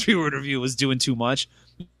 3-word review was doing too much,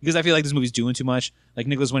 because I feel like this movie's doing too much. Like,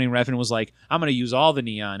 Nicholas Winding Refn was like, I'm going to use all the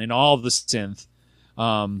neon and all the synth.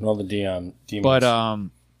 All the demons. But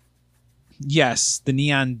yes, the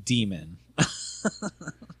Neon Demon.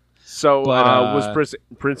 So, But, was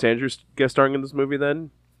Prince Andrew guest starring in this movie then?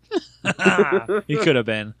 He could have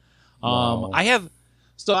been. Wow.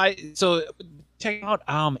 So check it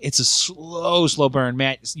out. It's a slow burn.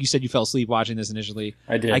 Matt, you said you fell asleep watching this initially.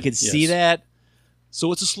 I did. I could see yes. that.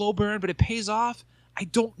 So it's a slow burn, but it pays off. I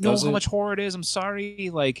don't know Does how it? much horror it is. I'm sorry.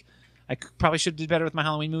 Like, probably should have did better with my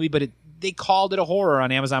Halloween movie, but they called it a horror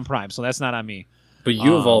on Amazon Prime, so that's not on me. But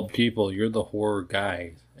you of all people, you're the horror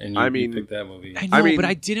guy, and you, I mean- you picked that movie. I know, I mean- but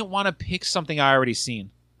I didn't want to pick something I already seen.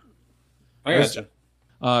 I gotcha.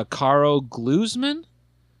 Caro Glusman.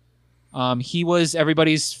 He was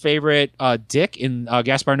everybody's favorite Dick in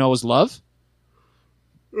Gaspar Noé's Love.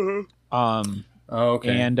 Oh, okay.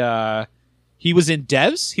 And he was in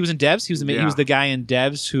Devs. He was the guy in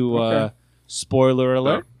Devs who. Okay. Spoiler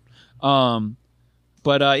alert.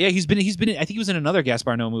 But he's been. I think he was in another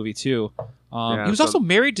Gaspar Noé movie too. Yeah, He was so- also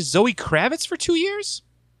married to Zoe Kravitz for 2 years.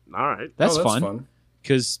 All right. That's, Oh, fun.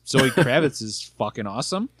 because Zoe Kravitz is fucking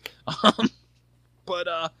awesome.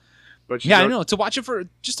 But But yeah, I know to watch it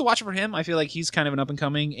for him. I feel like he's kind of an up and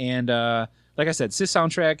coming, and like I said, Sis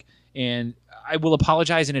soundtrack. And I will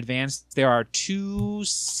apologize in advance. There are 2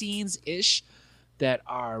 scenes ish that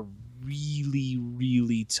are really,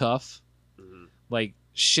 really tough. Mhm. Like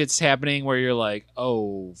shit's happening where you're like,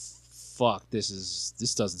 oh fuck, this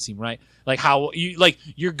doesn't seem right. Like how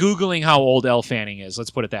you're Googling how old Elle Fanning is.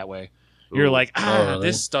 Let's put it that way. You're Ooh. like, really?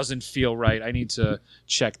 this doesn't feel right. I need to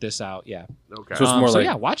check this out. Yeah. Okay. So it's more like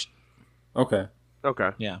yeah, watch. okay,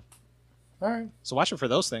 Okay. Yeah. all right. So watch it for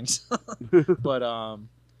those things. But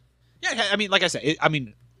yeah, I mean, like I said,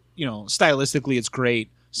 stylistically it's great.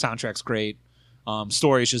 Soundtrack's great.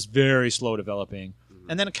 Story is just very slow developing,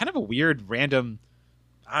 and then kind of a weird, random,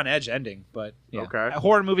 on edge ending. But yeah, Okay. a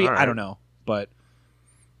horror movie. All I right. don't know, but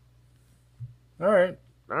All right.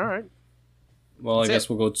 All right. Well, I That's guess it.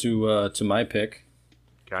 we'll go to my pick.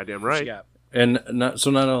 Goddamn what you right. got? And not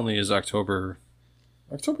only is October's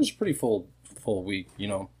a pretty full week,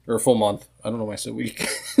 or full month. I don't know why I said week.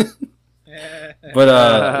 But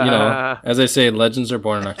as I say, legends are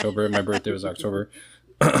born in October. My birthday was October.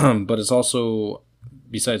 But it's also,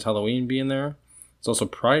 besides Halloween being there, it's also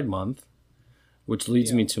Pride Month, which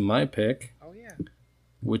leads me to my pick, Oh yeah.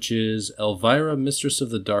 which is Elvira, Mistress of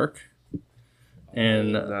the Dark.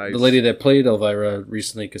 And Nice. the lady that played Elvira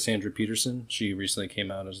recently, Cassandra Peterson, she recently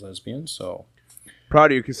came out as lesbian, so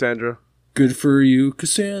Proud of you, Cassandra. good for you,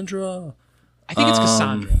 Cassandra. I think it's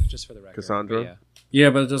Cassandra, just for the record. Cassandra? But yeah. Yeah,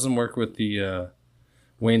 but it doesn't work with the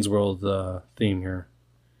Wayne's World theme here.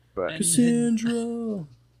 But Cassandra.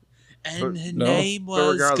 And her No. name But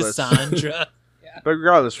was regardless. Cassandra.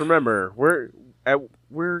 regardless, remember,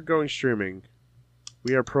 we're going streaming.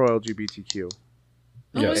 We are pro LGBTQ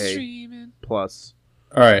I Yes. was Hey. dreaming. plus.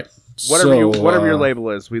 All right. Whatever so, your label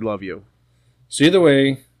is, we love you. So either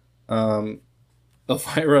way,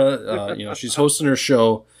 Elvira, she's hosting her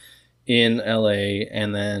show in LA,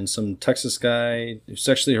 and then some Texas guy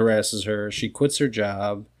sexually harasses her. She quits her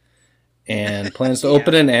job and plans to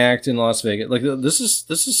open an act in Las Vegas. Like this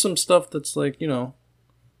is some stuff that's like,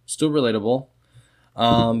 still relatable.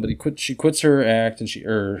 But she quits her act and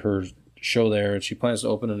her show there, and she plans to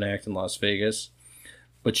open an act in Las Vegas,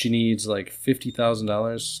 but she needs like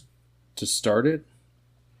 $50,000 to start it.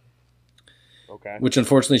 Okay. Which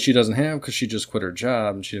unfortunately she doesn't have because she just quit her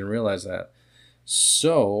job and she didn't realize that.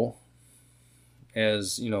 So,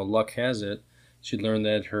 as luck has it, she learned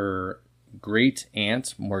that her great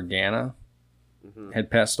aunt Morgana had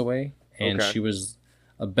passed away, and Okay. she was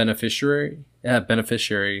a beneficiary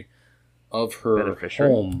of her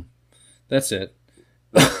Beneficiary? home. That's it.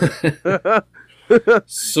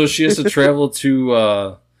 So she has to travel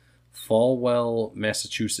to Falwell,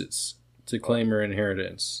 Massachusetts, to claim her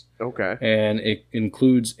inheritance. Okay. And it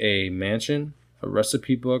includes a mansion, a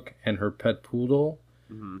recipe book, and her pet poodle,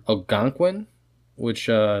 Algonquin, which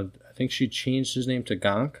I think she changed his name to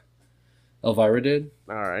Gonk. Elvira did.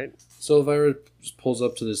 All right. So Elvira pulls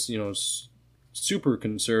up to this, super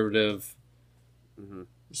conservative,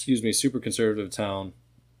 super conservative town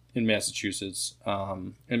in Massachusetts.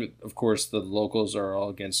 And of course, the locals are all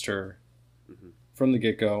against her from the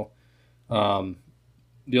get-go.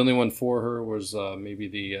 The only one for her was maybe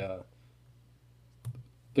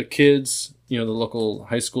the kids, the local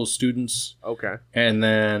high school students, Okay. and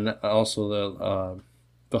then also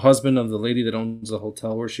the husband of the lady that owns the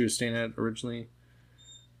hotel where she was staying at originally.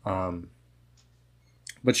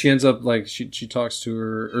 But she ends up she talks to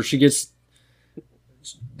her, or she gets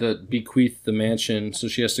bequeathed the mansion, so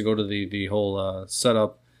she has to go to the whole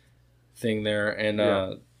setup thing there,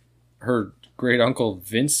 and her great uncle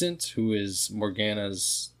Vincent, who is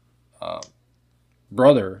Morgana's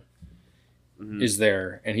brother, is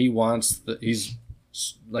there, and he's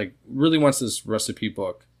really wants this recipe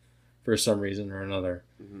book for some reason or another.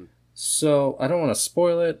 So I don't want to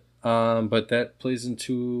spoil it, but that plays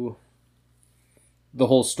into the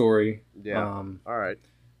whole story. Yeah. All right.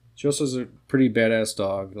 She also has a pretty badass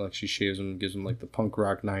dog. Like she shaves him and gives him like the punk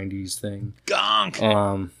rock '90s thing.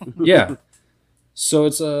 Gonk. Yeah. So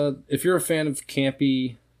it's if you're a fan of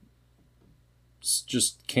campy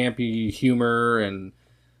humor and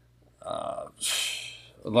a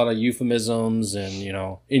lot of euphemisms and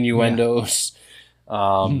innuendos,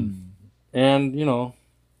 and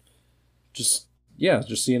just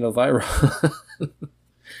seeing Elvira,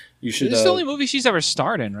 you should This is the only movie she's ever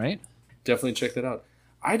starred in, right? definitely check that out.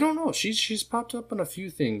 I don't know. She's popped up on a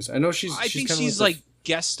few things. I know I think kinda she's like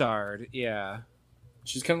guest starred. Yeah.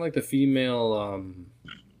 she's kind of like the female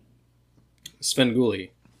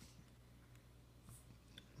Svengoolie.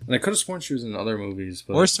 And I could have sworn she was in other movies,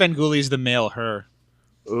 but Or Svengoolie is the male her.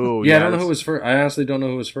 Ooh, Yeah, I don't know who was first. I honestly don't know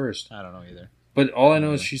who was first. I don't know either. But all I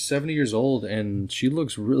know is she's 70 years old and she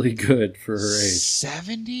looks really good for her age.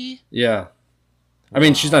 70? Yeah. I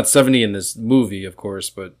mean, she's not 70 in this movie, of course,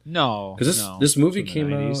 but No. because this movie From the came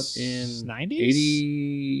 90s? out in 90s?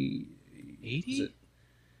 80 80?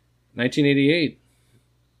 1988.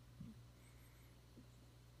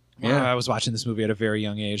 Wow, Yeah. I was watching this movie at a very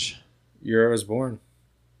young age. Year I was born.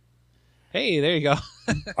 Hey, there you go.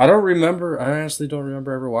 I honestly don't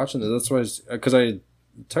remember ever watching this. That's why, because I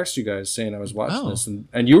texted you guys saying I was watching this,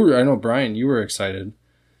 and you were, I know, Brian, you were excited.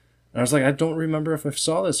 And I was like, I don't remember if I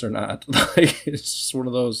saw this or not. Like, it's just one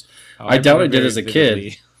of those. I doubt I did as a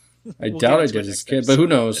kid. I doubt I did as a kid, but who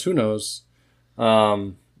knows? Who knows?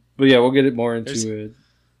 But yeah, we'll get more into it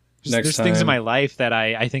next There's time. things in my life that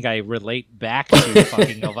I think I relate back to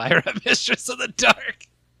fucking Elvira, Mistress of the Dark.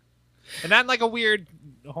 And not in like a weird,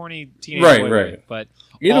 horny teenage boy way, but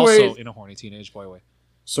Either also way, in a horny teenage boy way.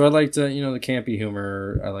 so I liked the campy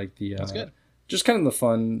humor. I like the That's good. just kind of the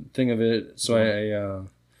fun thing of it. So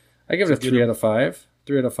I give it a 3 out of 5.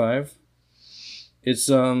 3 out of 5. It's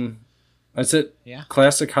I said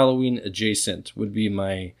classic Halloween adjacent would be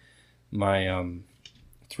my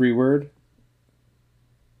 3-word.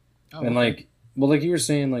 Oh, And like you were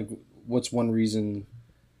saying, like, what's one reason?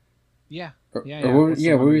 Yeah. Or, Yeah. or What's what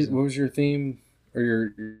the one was your theme or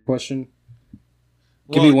your question?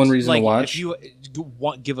 Well, Give me one reason like, to watch. If you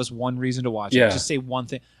give us one reason to watch Yeah. it, just say one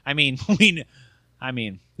thing. I mean,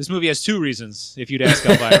 this movie has 2 reasons. If you'd ask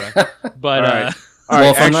Elvira, but All right.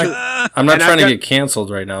 Well, if actually- I'm not trying to I've get canceled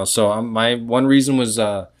right now. So my one reason was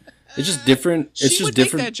it's just different. It's she just would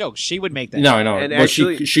different. make that joke. She would make that. No, I know. And Well,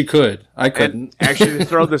 actually- she could. I couldn't. And actually, to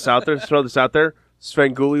throw this out there,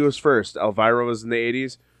 Svengoolie was first. Elvira was in the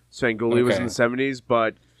 80s. Svengoolie was in Okay. the 70s,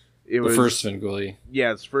 but it the was first Svengoolie.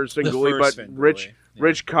 Yeah, it's first The Svengoolie, first but Svengoolie,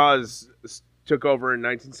 Rich Cause took over in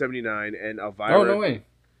 1979, and Elvira. Oh no way!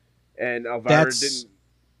 And Elvira That's-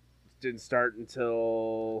 didn't start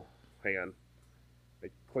until. Hang on, I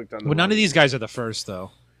clicked on the. Well, none wrong- of these guys are the first,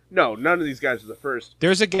 though. No, none of these guys are the first.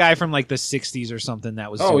 There's a guy from like the '60s or something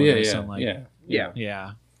that was. Oh doing yeah, this, yeah, and, like, Yeah,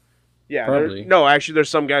 yeah. yeah. Probably. No, actually, there's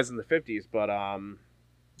some guys in the 50s, but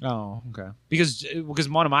Oh, okay. Because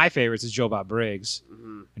one of my favorites is Joe Bob Briggs,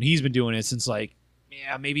 mhm. and he's been doing it since like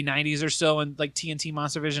maybe '90s or so, and like TNT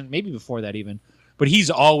Monster Vision, maybe before that even. But he's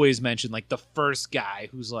always mentioned like the first guy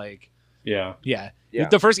who's like, yeah. Yeah.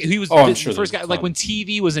 the first he was Oh, I'm the sure first there's guy a like ton. when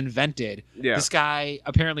TV was invented. Yeah. This guy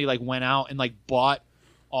apparently like went out and like bought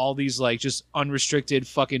all these like just unrestricted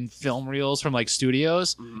fucking film reels from like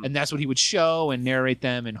studios, Mhm. and that's what he would show and narrate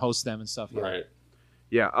them and host them and stuff. Right.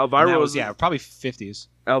 Yeah, And Elvira that was probably '50s.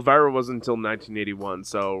 Elvira wasn't until 1981.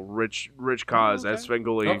 So Rich Cause as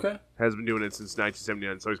Svengoolie Okay. has been doing it since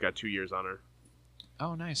 1979. So he's got 2 years on her.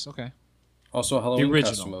 Oh, nice. Okay. Also, a Halloween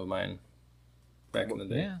original. costume of mine back in the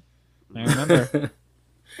day. Yeah, I remember.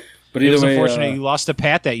 But It either was way, unfortunate you lost to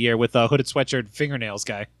Pat that year with the hooded sweatshirt fingernails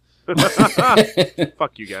guy.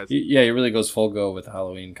 Fuck you guys. yeah, he really goes full go with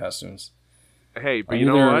Halloween costumes. Hey, but I'm you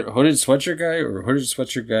know either what? hooded sweatshirt guy or hooded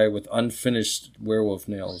sweatshirt guy with unfinished werewolf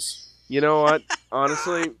nails. You know what?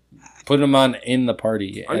 Honestly, Put them on in the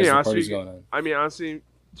party I as mean, the honestly, party's going on. honestly,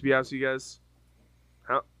 to be honest with you guys,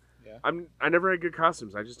 Yeah. I never had good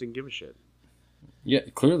costumes. I just didn't give a shit. Yeah,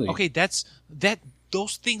 clearly. Okay,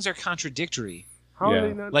 those things are contradictory. How Yeah. are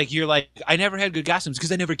they not? Like you're like, I never had good costumes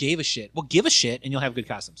because I never gave a shit. Well, give a shit and you'll have good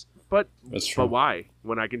costumes. but That's true. but why?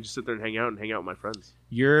 When I can just sit there and hang out with my friends.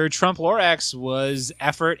 Your Trump Lorax was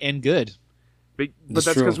effort and good. But That's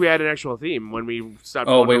that's true. because we had an actual theme when we stopped.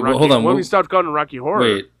 Oh, going wait, to well, Rocky, hold on. When We'll- we stopped going to Rocky Horror.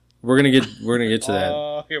 Wait, we're gonna get to that.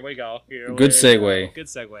 Oh, here we go. Good segue. Good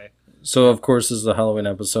segue. So of course this is a Halloween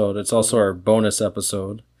episode. It's also our bonus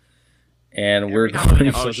episode, and we're Halloween going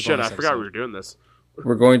episode. Oh the shit! I bonus forgot episode. we were doing this.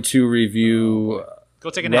 we're going to review Go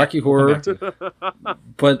take a nap. Rocky We'll Horror, come back to it.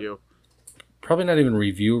 but You. probably not even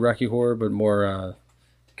review Rocky Horror, but more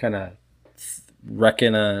kind of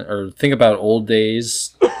reckon or think about old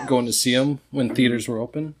days going to see them when theaters were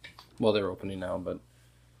open. Well, they're opening now, but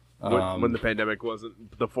When the pandemic wasn't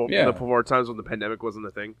Yeah. the four times when the pandemic wasn't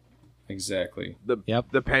a thing. exactly. Yep.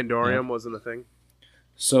 The Pandorium wasn't a thing.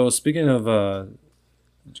 So speaking of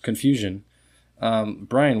confusion,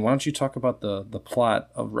 Brian, why don't you talk about the plot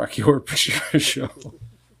of Rocky Horror Picture Show? All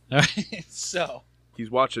right. So He's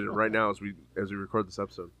watching it right now as we record this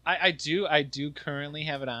episode. I do currently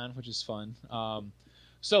have it on, which is fun.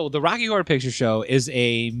 So the Rocky Horror Picture Show is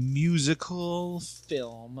a musical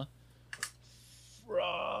film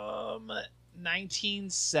from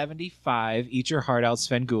 1975. Eat Your Heart Out,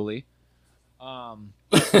 Svengoolie.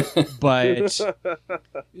 But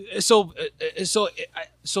so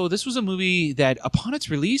this was a movie that upon its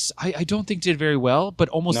release, I don't think did very well, but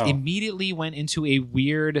almost No. immediately went into a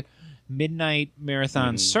weird midnight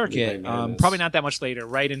marathon circuit. Midnight Madness. Probably not that much later,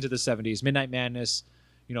 right into the 70s. Midnight Madness,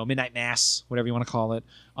 Midnight Mass, whatever you want to call it.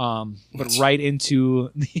 But right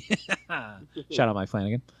into the shout out Mike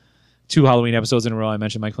Flanagan. 2 Halloween episodes in a row I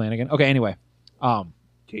mentioned Mike Flanagan. Okay, anyway.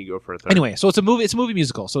 Can you go for a third? Anyway, so it's a movie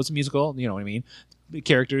musical. So it's a musical, you know what I mean? The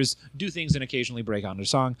characters do things and occasionally break out into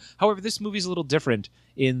song. However, this movie's a little different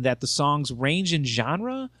in that the songs range in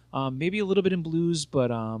genre, maybe a little bit in blues,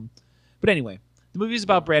 but anyway, the movie is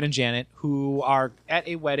about Brad and Janet, who are at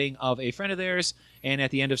a wedding of a friend of theirs, and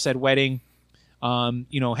at the end of said wedding, have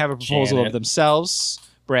a proposal Janet. of themselves.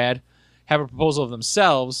 Brad have a proposal of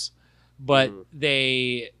themselves, but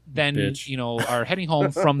they then Bitch. Are heading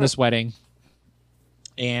home from this wedding,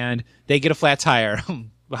 and they get a flat tire.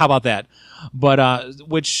 How about that? But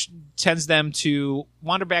which tends them to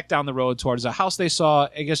wander back down the road towards a house they saw.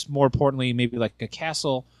 I guess more importantly, maybe like a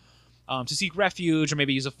castle, to seek refuge, or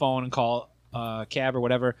maybe use a phone and call a cab or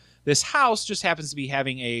whatever. This house just happens to be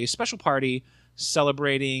having a special party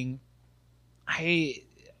celebrating.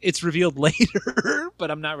 It's revealed later, but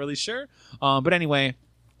I'm not really sure. But anyway,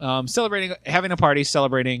 having a party,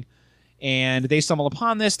 celebrating, and they stumble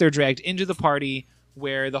upon this. They're dragged into the party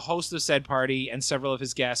where the host of said party and several of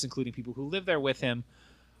his guests, including people who live there with him,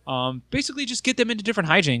 basically just get them into different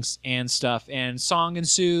hijinks and stuff. And song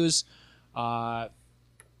ensues. I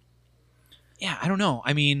don't know.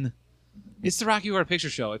 I mean, it's the Rocky Horror Picture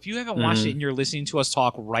Show. If you haven't watched it and you're listening to us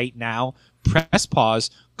talk right now, press pause,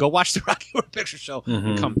 go watch the Rocky Horror Picture Show,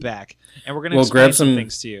 and come back. And we're going to explain grab some some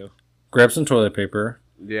things to you. Grab some toilet paper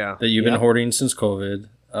Yeah. that you've been hoarding since COVID.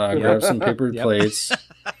 Grab some paper plates.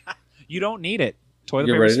 You don't need it. Toilet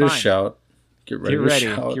Get paper's ready to fine. shout. Get ready to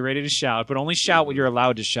shout. Get ready to shout, but only shout when you're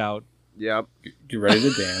allowed to shout. Yep. Get ready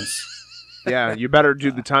to dance. Yeah, you better do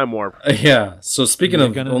the time warp. Yeah. So speaking You're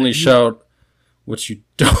of gonna- only shout, what you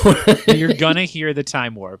don't. You're gonna hear the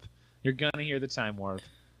time warp. You're gonna hear the time warp.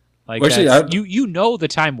 Like Well, actually, that's- you know the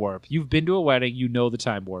time warp. You've been to a wedding. You know the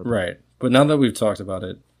time warp. Right. But now that we've talked about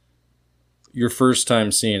it, your first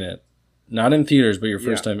time seeing it, not in theaters, but your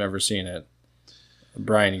first time ever seeing it,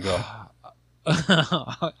 Brian, you go.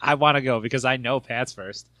 I want to go because I know Pat's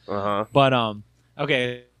first. Uh-huh. But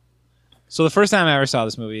okay. So the first time I ever saw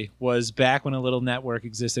this movie was back when a little network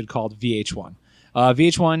existed called VH1.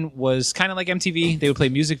 VH1 was kind of like MTV. They would play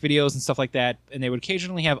music videos and stuff like that, and they would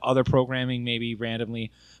occasionally have other programming, maybe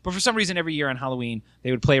randomly. But for some reason, every year on Halloween,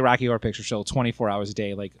 they would play Rocky Horror Picture Show 24 hours a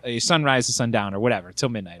day, like a sunrise to sundown or whatever, till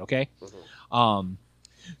midnight, okay?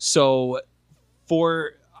 So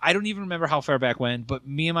I don't even remember how far back when, but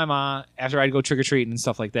me and my mom, after I'd go trick-or-treating and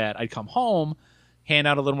stuff like that, I'd come home, hand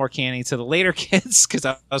out a little more candy to the later kids, because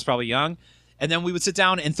I was probably young, and then we would sit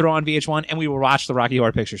down and throw on VH1, and we would watch the Rocky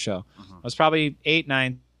Horror Picture Show. I was probably 8,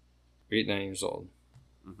 9 8, 9 years old.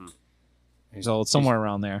 years old, somewhere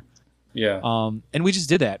around there. Yeah. And we just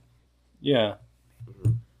did that. Yeah.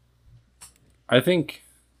 I think.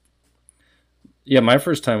 Yeah, my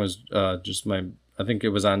first time was just my. I think it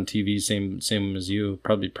was on TV, same as you.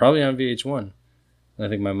 Probably on VH1. And I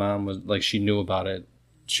think my mom was like, she knew about it.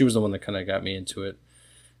 She was the one that kind of got me into it.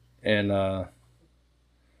 And so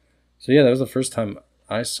yeah, that was the first time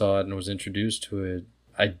I saw it and was introduced to it.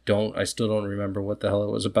 I still don't remember what the hell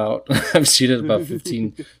it was about. I've seen it about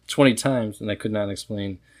 15, 20 times, and I could not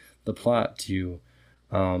explain the plot to you.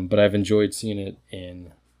 But I've enjoyed seeing it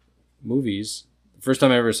in movies. The first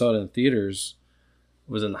time I ever saw it in theaters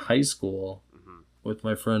was in high school with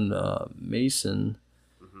my friend Mason,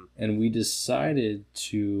 and we decided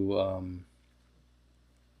to.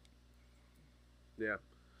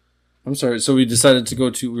 I'm sorry. So we decided to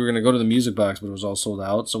we were going to go to the Music Box, but it was all sold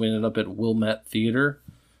out. So we ended up at Wilmette Theater,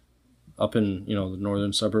 up in the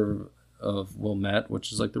northern suburb of Wilmette,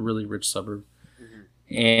 which is like the really rich suburb.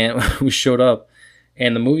 And we showed up,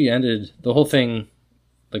 and the movie ended. The whole thing,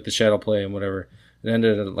 like the shadow play and whatever, it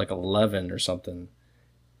ended at like 11 or something.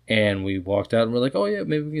 And we walked out, and we're like, "Oh yeah,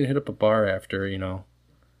 maybe we can hit up a bar after, Or no.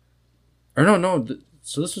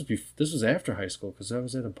 So this was after high school because I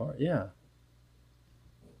was at a bar. Yeah.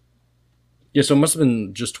 Yeah, so it must have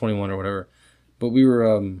been just 21 or whatever. But we were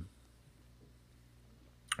out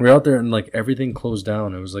there and like everything closed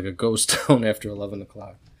down. It was like a ghost town after 11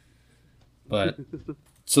 o'clock. But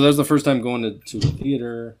so that was the first time going to the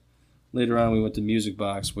theater. Later on, we went to Music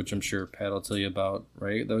Box, which I'm sure Pat will tell you about,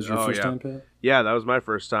 right? That was your first time, Pat? Yeah, that was my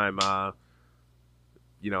first time. I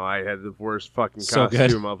had the worst fucking So good.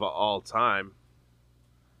 costume of all time.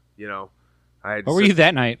 I had Where were you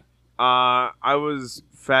that night? I was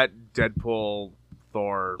fat Deadpool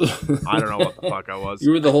Thor. I don't know what the fuck I was.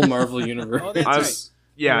 You were the whole Marvel universe. Oh, that's I right. was,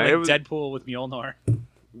 yeah, Like it was. Deadpool with Mjolnir.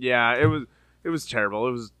 Yeah, it was terrible.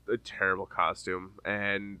 It was a terrible costume,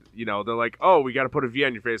 and they're like, "Oh, we got to put a V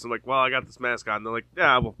on your face." I'm like, "Well, I got this mask on." They're like,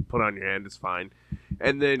 "Yeah, we'll put it on your hand. It's fine."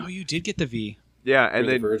 And then Oh, you did get the V. yeah, and You're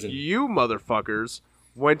the then virgin. you motherfuckers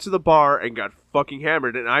went to the bar and got fucking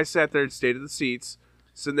hammered, and I sat there and stayed in the seats,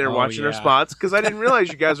 sitting there Oh, watching our yeah. spots because I didn't realize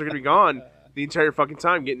you guys were gonna be gone the entire fucking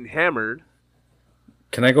time, getting hammered.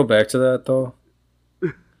 Can I go back to that though?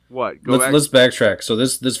 What? Go back. Let's backtrack. So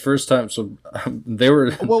this first time, so they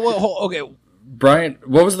were Well, okay. Brian.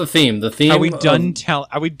 What was the theme? The theme. Are we done?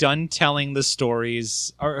 Are we done telling the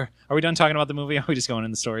stories? Or are we done talking about the movie? Are we just going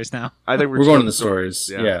in the stories now? I think We're just going to doing the stories.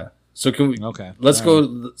 Yeah. Yeah. So can we? Okay. Let's All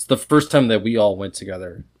go. It's the first time that we all went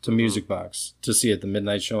together to Music Box to see it, the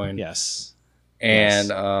midnight showing. Yes. And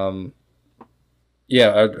the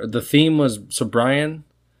theme was so Brian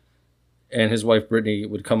and his wife Brittany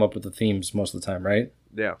would come up with the themes most of the time, right?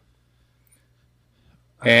 Yeah.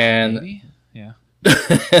 And Maybe? Yeah.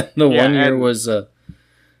 the one year and- was it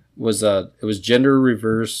was gender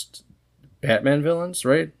reversed Batman villains,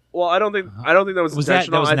 right? Well, I don't think that was Was that?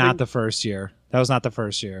 intentional. That was I not think the first year. That was not the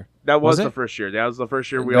first year. that was was the it? first year. That was the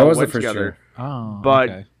first year we That all was the went first together. year. Oh. But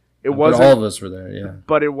okay. It But wasn't. all of us were there. Yeah.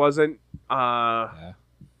 But it wasn't.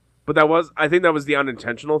 But that was. I think that was the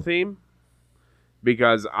unintentional theme,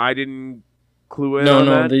 because I didn't clue in on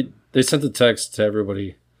No, that. they sent the text to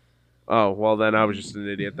everybody. Oh well, then I was just an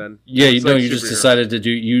idiot then. Yeah, It's you like just superhero. decided to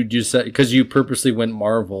do you just because you purposely went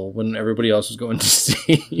Marvel when everybody else was going to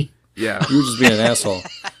see. Yeah. You were just being an asshole.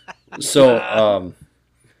 So,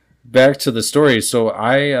 back to the story. So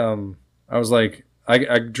I was like,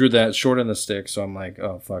 I drew that short on the stick. So I'm like,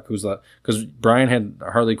 oh fuck, who's that? Because Brian had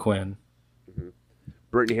Harley Quinn,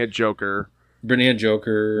 Brittany had Joker. Brittany had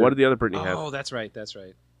Joker. What did the other Brittany have? Oh, that's right. That's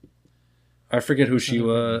right. I forget who she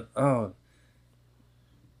was. Oh,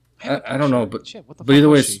 I don't know, but Shit, what the but fuck either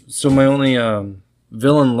way, was she? so my only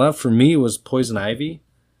villain left for me was Poison Ivy.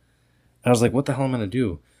 And I was like, what the hell am I gonna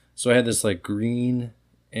do? So I had this like green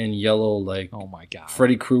and yellow like Oh my god.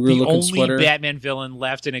 Freddy Krueger The looking only sweater. Batman villain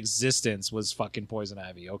left in existence was fucking Poison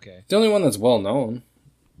Ivy. Okay. The only one that's well known,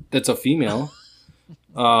 that's a female.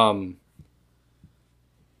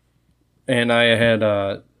 And I had,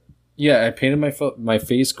 I painted my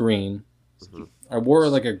face green. I wore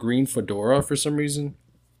like a green fedora for some reason.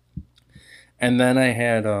 And then I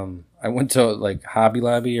had, I went to like Hobby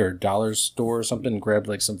Lobby or Dollar Store or something and grabbed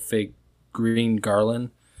like some fake green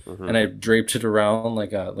garland. And I draped it around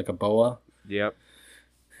like a boa. Yep.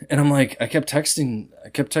 And I'm like, I kept texting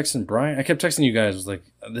Brian. I kept texting you guys. I was like,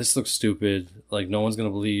 this looks stupid. Like, no one's going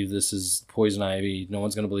to believe this is Poison Ivy. No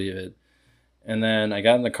one's going to believe it. And then I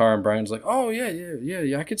got in the car and Brian's like, oh,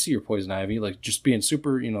 yeah. I could see your Poison Ivy. Like, just being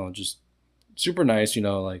super, just super nice,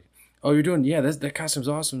 like, oh, you're doing, that costume's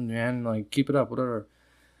awesome, man. Like, keep it up, whatever.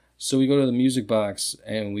 So we go to the Music Box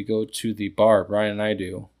and we go to the bar. Brian and I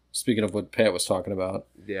do. Speaking of what Pat was talking about.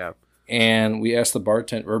 Yeah. And we asked the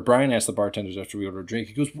bartender, or Brian asked the bartenders after we ordered a drink.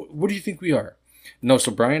 He goes, "What do you think we are?" No,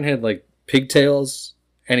 so Brian had like pigtails,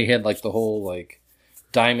 and he had like the whole like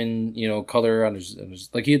diamond, color on his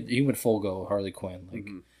like he went full go Harley Quinn, like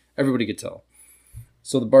everybody could tell.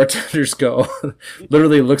 So the bartenders go,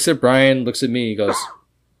 literally looks at Brian, looks at me, he goes,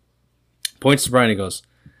 points to Brian, he goes,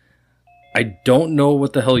 "I don't know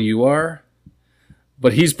what the hell you are,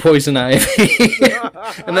 but he's Poison Ivy."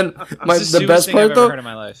 And then the best I've part ever though, heard in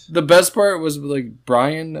my life. the best part was like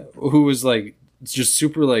Brian, who was like just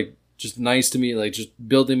super like just nice to me, like just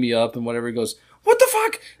building me up and whatever. He goes, "What the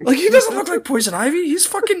fuck? Like he doesn't look like Poison Ivy. He's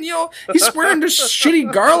fucking he's wearing this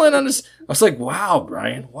shitty garland on his." I was like, "Wow,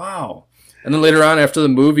 Brian, wow." And then later on after the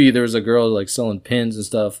movie, there was a girl like selling pins and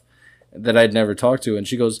stuff that I'd never talked to, and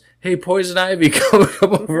she goes, "Hey, Poison Ivy, come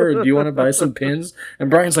over. Do you want to buy some pins?" And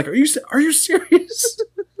Brian's like, "Are you serious?"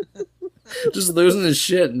 Just losing his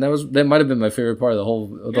shit, and that might have been my favorite part of the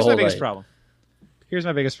whole Here's my biggest night. problem. Here's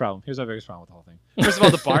my biggest problem with the whole thing. First of all,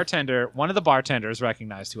 one of the bartenders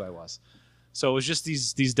recognized who I was. So it was just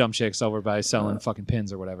these dumb chicks over by selling fucking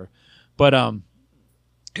pins or whatever. But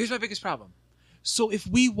here's my biggest problem. So if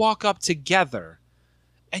we walk up together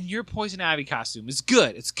and your Poison Ivy costume is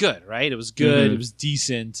good, it's good, right? It was good, Mhm. it was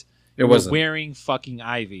decent. It You were wasn't. wearing fucking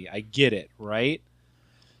Ivy. I get it, right?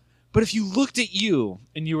 But if you looked at you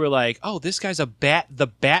and you were like, "Oh, this guy's the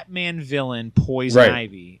Batman villain, Poison Right.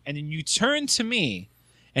 Ivy," and then you turn to me,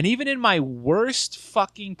 and even in my worst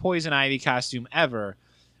fucking Poison Ivy costume ever,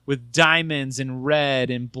 with diamonds and red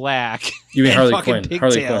and black, You mean and Harley fucking Quinn?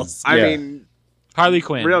 Harley Quinn. pigtails. I Yeah. mean, Harley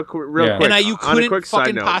Quinn, real Yeah. quick. and you on a couldn't quick side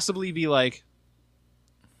fucking note, possibly be like,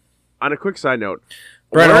 On a quick side note,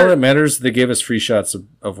 Brian, where- all that matters, they gave us free shots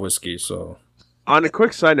of whiskey, so on a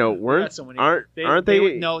quick side note, Got so many- aren't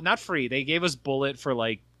they? No, not free. They gave us bullet for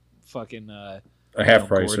like fucking a half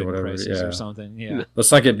price or Gordon whatever. prices Yeah. or something. Yeah,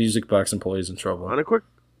 Let's not get Music Box employees in trouble. On a quick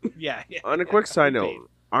yeah. side note,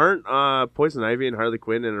 aren't Poison Ivy and Harley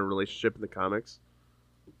Quinn in a relationship in the comics?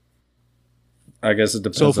 I guess it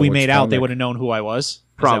depends. So if on we which made out, they comic. would have known who I was. Is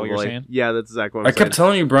Probably. that what you're saying? Yeah, that's exactly what I'm I kept saying.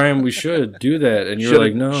 telling you, Brian, we should do that, and you were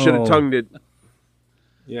like, "No." Should have tongued it.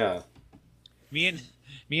 Yeah. Me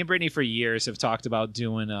and Brittany for years have talked about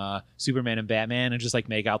doing Superman and Batman and just like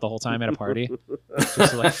make out the whole time at a party,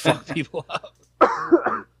 just to like fuck people up.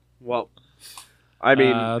 Well, I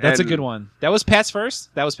mean, that's a and- good one. That was Pat's first.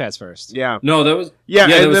 Yeah, No, that was yeah,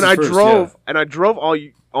 that and was then I his first, drove, yeah. and I drove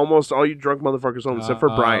almost all you drunk motherfuckers home except for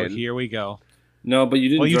Brian, Here we go. No, but you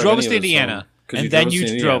didn't. Well, you drive drove any us to of Indiana, home, 'cause and then drove us you to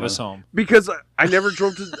drove Indiana. us home. because I never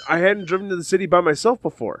drove to. I hadn't driven to the city by myself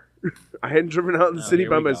before. I hadn't driven out in the Oh, city here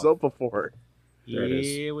by we go. myself before. There it is.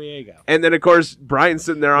 Here we go. And then of course Brian's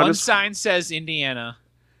sitting there on One his. sign says Indiana.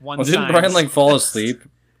 One Well, didn't sign. Brian like fall asleep?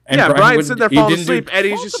 And Yeah, Brian's wouldn't- sitting there he falling didn't do- asleep, and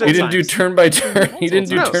he's just He sitting. didn't do times. turn by turn. He didn't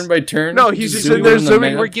do No. turn by turn. No, he's just zoom sitting there in the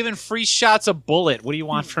zooming. map. We're giving free shots of bullet. What do you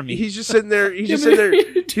want from me? He's just sitting there. He's just sitting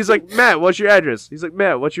there. He's like, Matt, what's your address? He's like,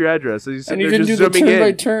 Matt, what's your address? And he's And sitting he there didn't do just the zooming turn by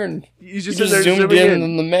in. turn. He's He just just sitting there zoomed zooming in in.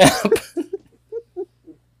 on the map.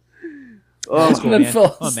 Oh, That's cool, and then man.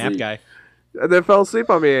 fell I'm a map asleep. guy. and then fell asleep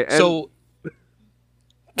on me. And So,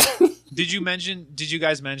 did you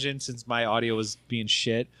guys mention, since my audio was being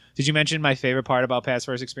shit, did you mention my favorite part about Pat's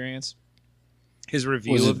first experience? His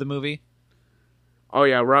review Was it- of the movie. oh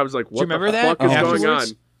yeah, Rob's like, what remember the that fuck is afterwards? going on?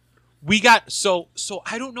 We got so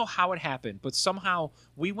I don't know how it happened, but somehow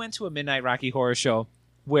we went to a Midnight Rocky Horror Show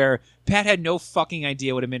where Pat had no fucking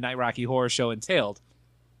idea what a Midnight Rocky Horror Show entailed.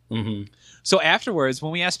 Mm-hmm. So afterwards,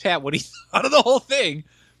 when we asked Pat what he thought of the whole thing,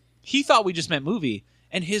 he thought we just meant movie,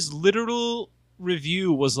 and his literal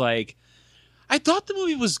review was like, I thought the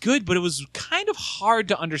movie was good, but it was kind of hard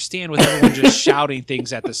to understand with everyone just shouting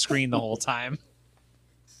things at the screen the whole time.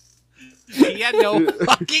 He had no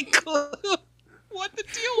fucking clue what the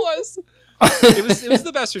deal was. It was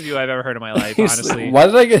the best review I've ever heard in my life, honestly. Why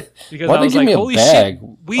did I get? Because why'd I they was give like, me a holy bag?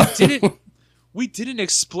 shit, we didn't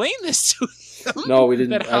explain this to him. No, we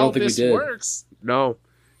didn't. That I how don't think we this did. works. No,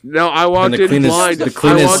 I walked the in cleanest- blind. the I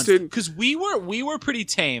cleanest- walked in. Because we were pretty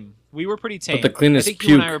tame. We were pretty tame. the cleanest I think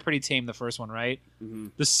you and I puke. were pretty tame the first one, right?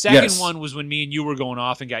 Mhm. The second Yes. one was when me and you were going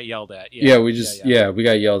off and got yelled at. Yeah, we just we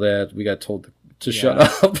got yelled at. We got told to shut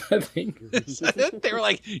Yeah. up. I think. They were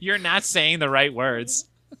like, "You're not saying the right words."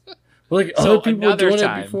 Like So other people were another doing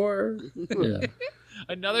time. it before. Yeah.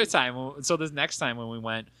 Another time, so this next time when we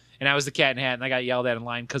went, and I was the Cat in Hat, and I got yelled at in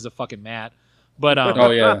line because of fucking Matt. But Oh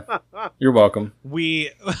yeah. You're welcome. we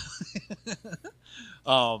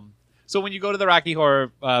so when you go to the Rocky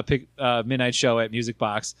Horror midnight show at Music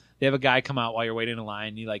Box, they have a guy come out while you're waiting in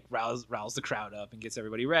line. He like riles the crowd up and gets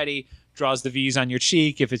everybody ready, draws the V's on your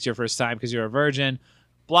cheek if it's your first time because you're a virgin,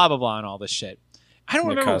 blah blah blah, and all this shit. I don't The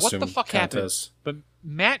remember what the costume fuck happened, contest. but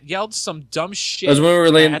Matt yelled some dumb shit. That was when we were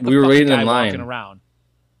laying- at the we were fucking waiting in guy line. walking around.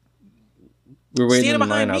 We were waiting Standing in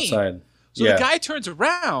line behind me. outside. So Yeah. the guy turns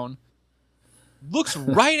around, looks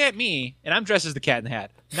right at me, and I'm dressed as the Cat in the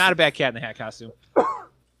Hat. Not a bad Cat in the Hat costume,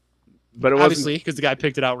 But it wasn't. obviously, because the guy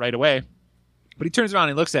picked it out right away. But he turns around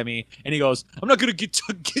and he looks at me, and he goes, "I'm not gonna get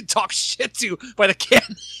talk shit to by the Cat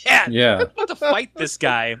in the Hat. Yeah. I'm about to fight this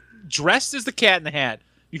guy dressed as the Cat in the Hat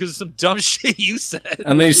because of some dumb shit you said."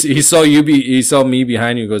 And then he saw he saw me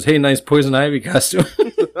behind you. He goes, "Hey, nice Poison Ivy costume."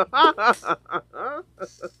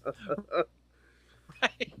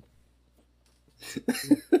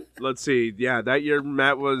 Let's see. Yeah, that year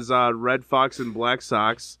Matt was Red Fox and Black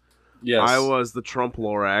Sox. Yes. I was the Trump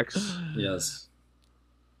Lorax. Yes.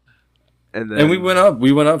 And then And we went up.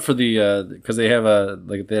 We went up for the because they had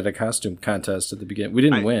a costume contest at the beginning. We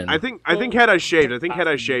didn't win. I think had I shaved,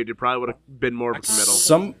 it probably would have been more committal.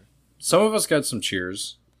 some of us got some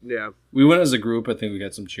cheers. Yeah, We went as a group. I think we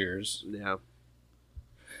got some cheers. yeah.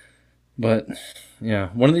 But yeah,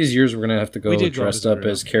 one of these years we're gonna have to go We did go dressed as a up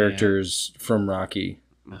group, as characters from Rocky.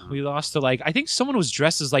 We lost to I think someone was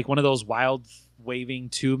dressed as like one of those wild waving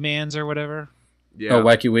tube mans or whatever. Yeah. Oh,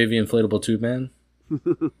 wacky wavy inflatable tube man.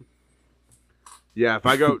 Yeah, if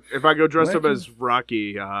I go dressed up Wacky. as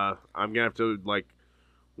Rocky, I'm gonna have to like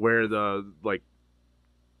wear the like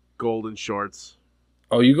golden shorts.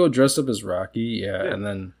 Oh, you go dressed up as Rocky, yeah. Yeah. And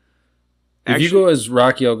then if Actually- you go as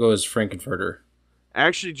Rocky, I'll go as Frankenfurter.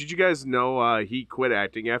 Actually, did you guys know he quit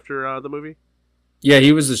acting after the movie? Yeah,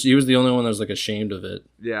 he was the only one that was like ashamed of it.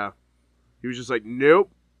 Yeah, he was just like,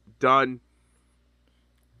 nope, done.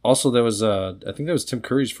 Also, that was I think that was Tim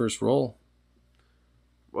Curry's first role.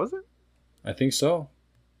 Was it? I think so.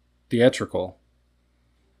 Theatrical.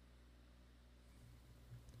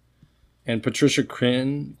 And Patricia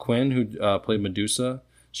Quinn, who played Medusa,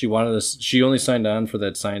 she wanted us. She only signed on for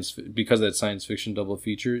that because of that science fiction double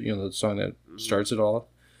feature. You know, the song that starts it all.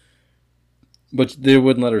 But they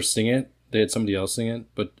wouldn't let her sing it. They had somebody else sing it,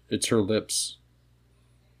 but it's her lips.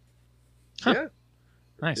 Huh. Yeah.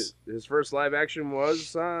 Nice. His first live action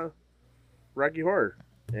was Rocky Horror,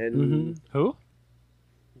 and Who?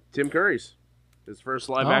 Tim Curry's. His first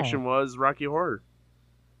live action was Rocky Horror.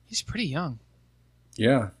 He's pretty young.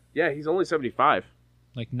 Yeah. Yeah, he's only 75.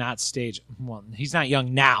 Like, not stage. Well, he's not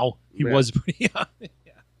young now. He Yeah. was pretty young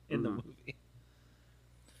in the movie.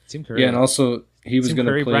 Tim Curry. Yeah, and also he was going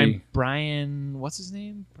to play Brian. What's his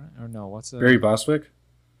name? Or no? What's Barry Bostwick.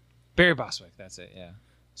 Barry Bostwick. That's it. Yeah.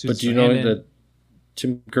 But do you know that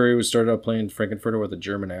Tim Curry was started out playing Frankenfurter with a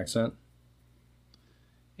German accent,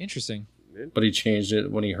 Interesting. but he changed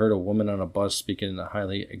it when he heard a woman on a bus speaking in a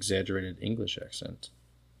highly exaggerated English accent,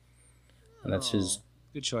 and that's his.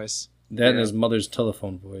 Good choice. That and his mother's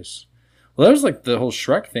telephone voice. Well, that was like the whole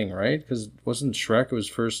Shrek thing, right? Because wasn't Shrek? It was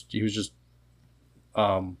first. He was just.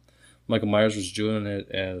 Michael Myers was doing it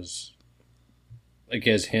as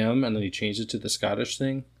him, and then he changed it to the Scottish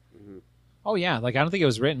thing. Oh yeah, like I don't think it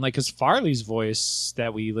was written like because Farley's voice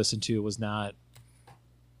that we listened to was not.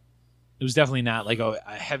 It was definitely not like a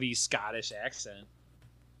heavy Scottish accent.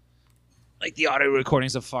 Like the audio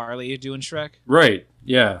recordings of Farley doing Shrek. Right.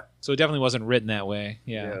 Yeah. So it definitely wasn't written that way.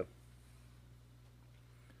 Yeah.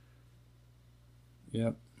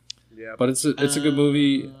 Yep. Yeah. But it's a good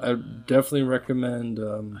movie. I definitely recommend.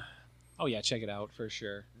 Oh yeah, check it out for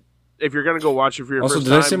sure. If you're gonna go watch it for your Also, first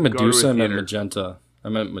did time, I say go to a Medusa? I meant theater. Magenta. I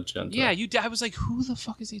meant Magenta. Yeah, I was like, who the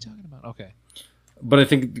fuck is he talking about? Okay. But I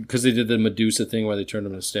think because they did the Medusa thing where they turned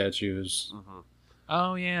them into statues.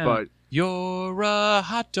 Oh yeah. But You're a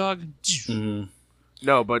hot dog. Mhm.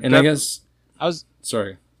 no, but And I guess. I was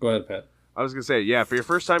Sorry. Go ahead, Pat. I was gonna say, yeah, for your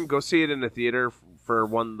first time, go see it in the theater for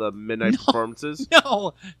one of the midnight performances.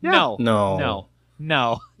 no, Yeah. no, No. no, no,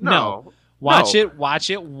 no. No, Watch no. it. Watch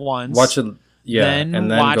it once. Watch it. Yeah. Then and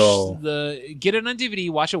then watch go. get it on DVD.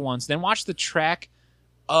 Watch it once. Then watch the track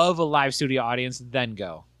of a live studio audience. Then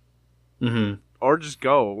go. Hmm. Or just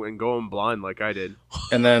go and go in blind like I did.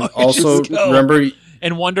 And then Just also go. remember.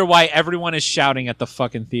 And wonder why everyone is shouting at the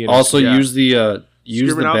fucking theater. Also Yeah. use the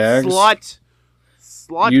Screaming out, bags. Slut.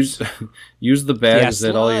 Use the bags Yeah,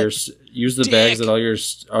 that all slut. your bags that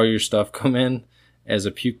all your stuff come in as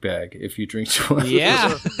a puke bag if you drink too much.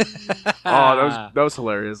 Yeah. Oh, that was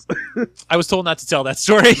hilarious. I was told not to tell that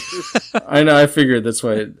story. I know. I figured that's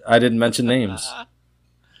why I didn't mention names.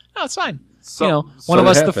 No, it's fine. So, you know, so one of it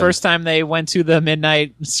us the happened. first time they went to the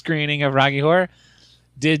midnight screening of Rocky Horror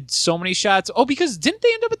did so many shots. Oh, because didn't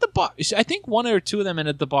they end up at the bar? I think one or two of them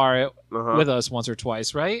ended at the bar Uh-huh. with us once or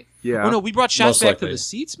twice, right? Yeah. Oh no, we brought shots Most back to likely. the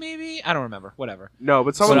seats. Maybe I don't remember. Whatever. No,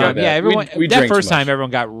 but someone But, got that. yeah, everyone. We that drank too first time, much.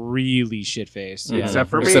 everyone got really shit faced. Yeah. Except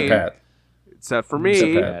for Except me. Pat. except for me.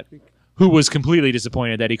 Except Pat. Who was completely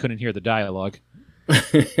disappointed that he couldn't hear the dialogue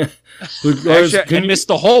Actually, and missed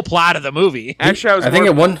the whole plot of the movie. Actually, I was. I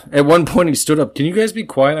think more- at one point he stood up. Can you guys be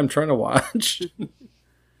quiet? I'm trying to watch.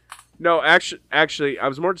 No, actually, I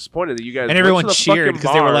was more disappointed that you guys And went everyone to the cheered fucking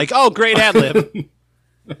because they were bar. like, "Oh, great ad lib."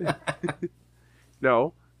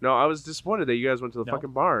 No, I was disappointed that you guys went to the No.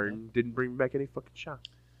 fucking bar and didn't bring back any fucking shots.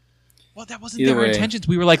 Well, that wasn't Either their way. intentions.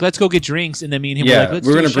 We were like, "Let's go get drinks," and then me and him were Yeah, like, "Let's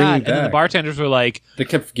we're do a gonna bring shot." you And then the back. bartenders were like, They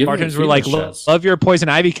kept giving. "Bartenders me were like, fever shots. love your Poison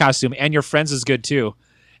Ivy costume, and your friends is good too."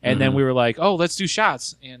 And then Mhm. we were like, "Oh, let's do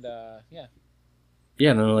shots," and yeah.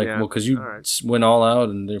 Yeah, and they're like, Yeah, well, because you all right. went all out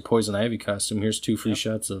in their Poison Ivy costume. Here's 2 free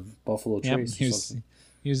shots of Buffalo Yep. Trace. or something.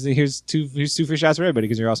 Here's two free shots for everybody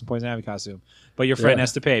because you're also Poison Ivy costume. But your friend Yeah.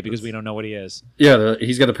 has to pay because we don't know what he is. Yeah,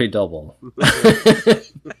 he's got to pay double.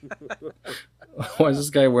 Why is this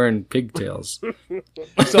guy wearing pigtails?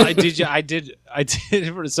 So I did.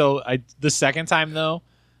 So the second time though,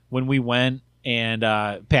 when we went and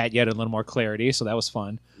Pat, you had a little more clarity, so that was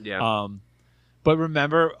fun. Yeah. But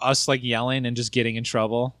remember us like yelling and just getting in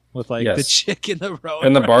trouble with like the Yes. chick in the road.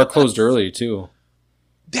 And the bar closed early too.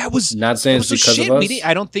 that was Not saying it's that was so because shit. of us.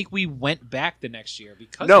 I don't think we went back the next year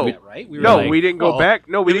because No. of it, right? We were No, like, we didn't go "Oh, back.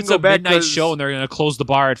 No, we if didn't it's go a back. midnight 'cause- show and they're gonna close the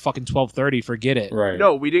bar at fucking 12:30. Forget it. Right.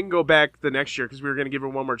 No, we didn't go back the next year because we were going to give her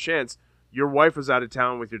one more chance. Your wife was out of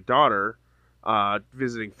town with your daughter,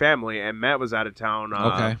 visiting family, and Matt was out of town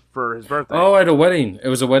Okay. for his birthday. Oh, at a wedding. It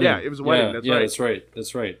was a wedding. Yeah, it was a wedding, Yeah, that's yeah, right. that's right.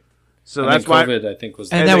 That's right. so And that's then why COVID, I think, was.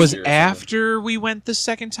 And the that next was year or something. after we went the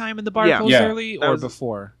second time and the bar Yeah. closed Yeah. early, That or was-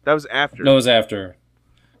 before. that was after. No, it was after.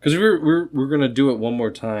 Because we're gonna do it one more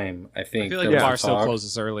time. I think. I feel like That the was bar the still talk.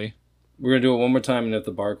 closes early. We're gonna do it one more time, and if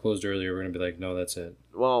the bar closed earlier, we're gonna be like, no, that's it.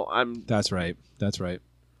 Well, That's right.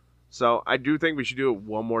 so I do think we should do it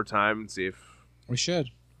one more time and see if We should.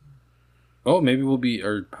 Oh, maybe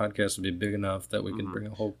our podcast will be big enough that we can bring a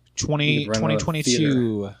whole. We could run out of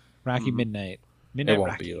 2022 Rocky Midnight. Midnight It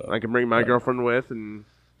won't Rocky. be though. I can bring my girlfriend with, and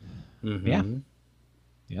Mhm.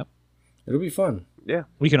 Yeah. Yep. It'll be fun. yeah,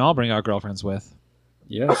 We can all bring our girlfriends with.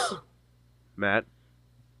 Yes. Matt.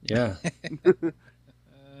 Yeah.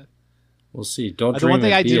 We'll see. Don't The dream one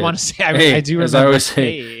thing it, I be did it. want to say, Hey, I do remember. as I always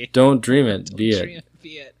say, Hey. don't dream it, be Dream it. it, be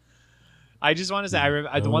it. I just want to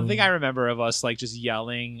say, the one thing I remember of us like just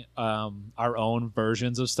yelling our own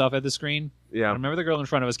versions of stuff at the screen. I Yeah, remember the girl in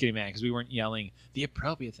front of us getting mad because we weren't yelling the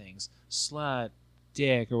appropriate things, slut,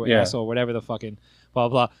 dick, or Yeah. asshole, whatever the fucking blah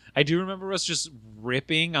blah. I do remember us just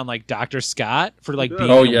ripping on like Dr. Scott for like being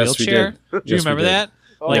Oh in a yes, we wheelchair. did. Do you Yes, we remember did. that?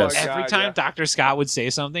 Oh Like Yes. every God, time yeah. Dr. Scott would say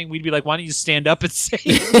something, we'd be like, "Why don't you stand up and say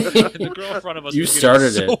it?" And the girl in front of us, You was getting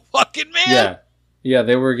started so it. fucking mad. Yeah. Yeah,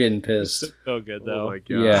 they were getting pissed. So good though. Oh my god.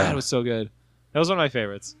 Yeah. God, it was so good. That was one of my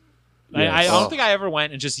favorites. Yes. I Oh. don't think I ever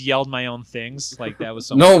went and just yelled my own things. Like that was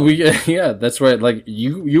so. No, yeah, that's right. Like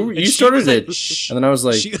you she started was like, it, "Shh." and then I was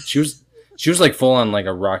like, She- she was like full on like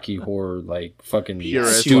a Rocky Horror like fucking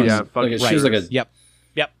Purist, student. yeah, Like, fucking she was like a. purist.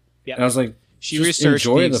 Yep. And I was like, She Just researched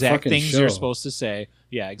enjoy the the exact fucking things you're show. supposed to say.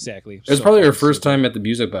 Yeah, exactly. it was So probably her fucking first stupid. time at the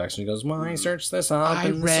music box, and she goes, "Well, I searched this up. I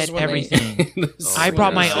and this read is what they-" everything. This Oh, I is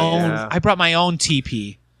brought what my they own. said. Yeah. I brought my own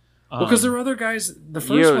TP. Well, because there were other guys. The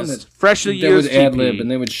first Used. one that Freshly they would used ad TP. lib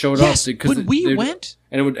and they would show it Yes, up because when we went,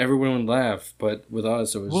 and everyone would laugh. But with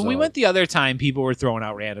us, it was when we went the other time, people were throwing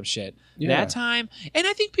out random shit. Yeah. That time, and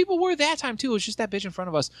I think people were that time too. It was just that bitch in front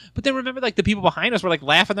of us. But then remember, like the people behind us were like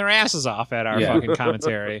laughing their asses off at our Yeah. fucking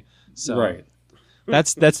commentary. So right.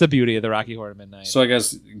 that's the beauty of the Rocky Horror Midnight. So I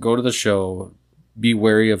guess go to the show. Be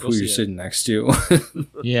wary of Go who see you're it. sitting next to.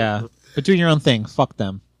 yeah, but doing your own thing. Fuck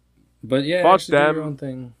them. But yeah, Fuck actually do them. your own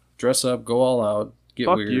thing. Dress up. Go all out. Get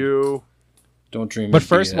Fuck weird. you. Don't dream. But it, be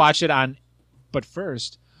first, it. watch it on. But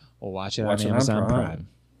first, we'll watch it Watch on it on Amazon Prime. Prime.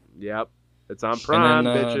 Yep. It's on Prime,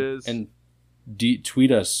 bitches. And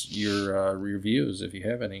tweet us your reviews if you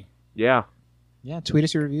have any. yeah. Yeah, tweet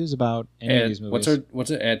us your reviews about any of At, these movies. what's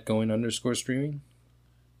it at _streaming?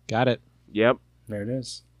 Got it. Yep. There it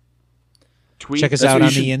is. Tweet. Check us That's out what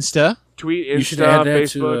on you the Insta. Tweet. You should Insta, add that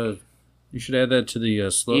Facebook. to you should add that to the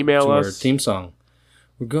slow Email to our us. theme song.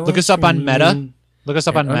 We're going Look us up on Meta. streaming Look us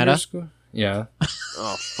up on at Meta. _ Yeah.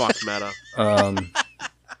 Oh fuck, Meta.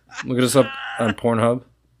 Look at us up on Pornhub.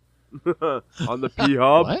 On the P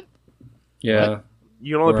Hub. What? Yeah.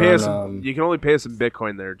 You can only We're pay on, us. You can only pay us in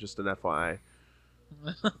Bitcoin there. Just an FYI.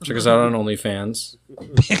 Check us out on OnlyFans.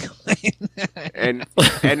 And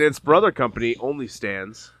its brother company only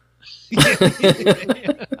stands.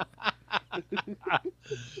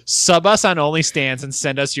 Sub us on OnlyStans and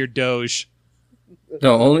send us your Doge.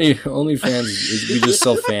 No, OnlyFans is we just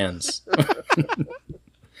sell fans.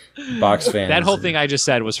 Box fans. That whole thing I just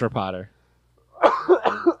said was for Potter.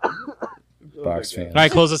 Box fans. All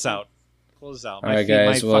right, close us out. Close us out. All right,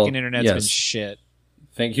 guys, My well, fucking internet's been yes. shit.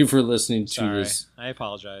 Thank you for listening to Sorry. this I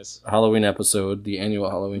apologize. Halloween episode, the annual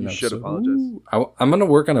Halloween You episode. should apologize. Ooh. I'm gonna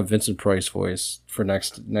work on a Vincent Price voice for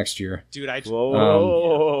next year. Dude,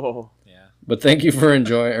 Whoa. yeah. But thank you for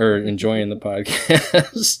enjoying the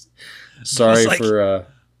podcast. Sorry It's like- for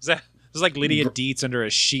It was like Lydia Dietz under a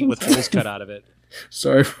sheet with holes cut out of it.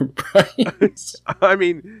 sorry for Brian. I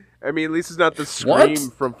mean, at least it's not the What?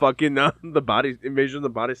 scream from fucking the body invasion of the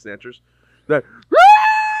body snatchers. That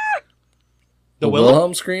The Wilhelm?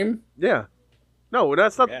 Wilhelm scream. yeah, no,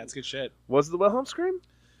 that's not. Yeah, it's good shit. Was it the Wilhelm scream? It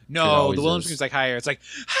No, always the Wilhelm is. scream's like higher. It's like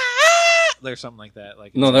there's something like that.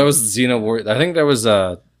 Like No, that was Xena War. I think that was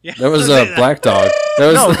yeah, that was say Black Dog. That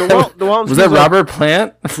was No, the Wilhelm was that scream's like- Robert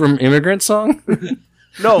Plant from Immigrant Song?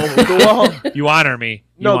 No, the Wilhelm. You honor me.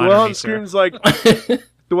 You No, the honor Wilhelm me, sir. screams like the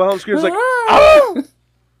Wilhelm screams like. "Ah!"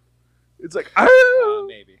 It's like. "Ah!"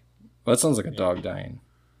 Maybe. That sounds like a dog dying.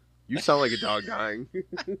 You sound like a dog dying.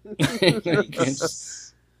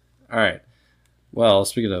 All right. Well,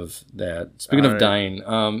 speaking of that, speaking All of right. dying,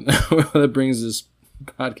 that brings this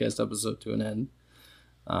podcast episode to an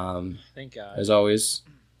end. Thank God. As always,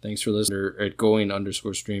 thanks for listening at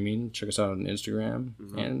going_streaming. Check us out on Instagram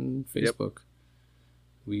and Yep. Facebook.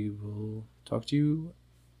 We will talk to you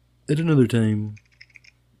at another time.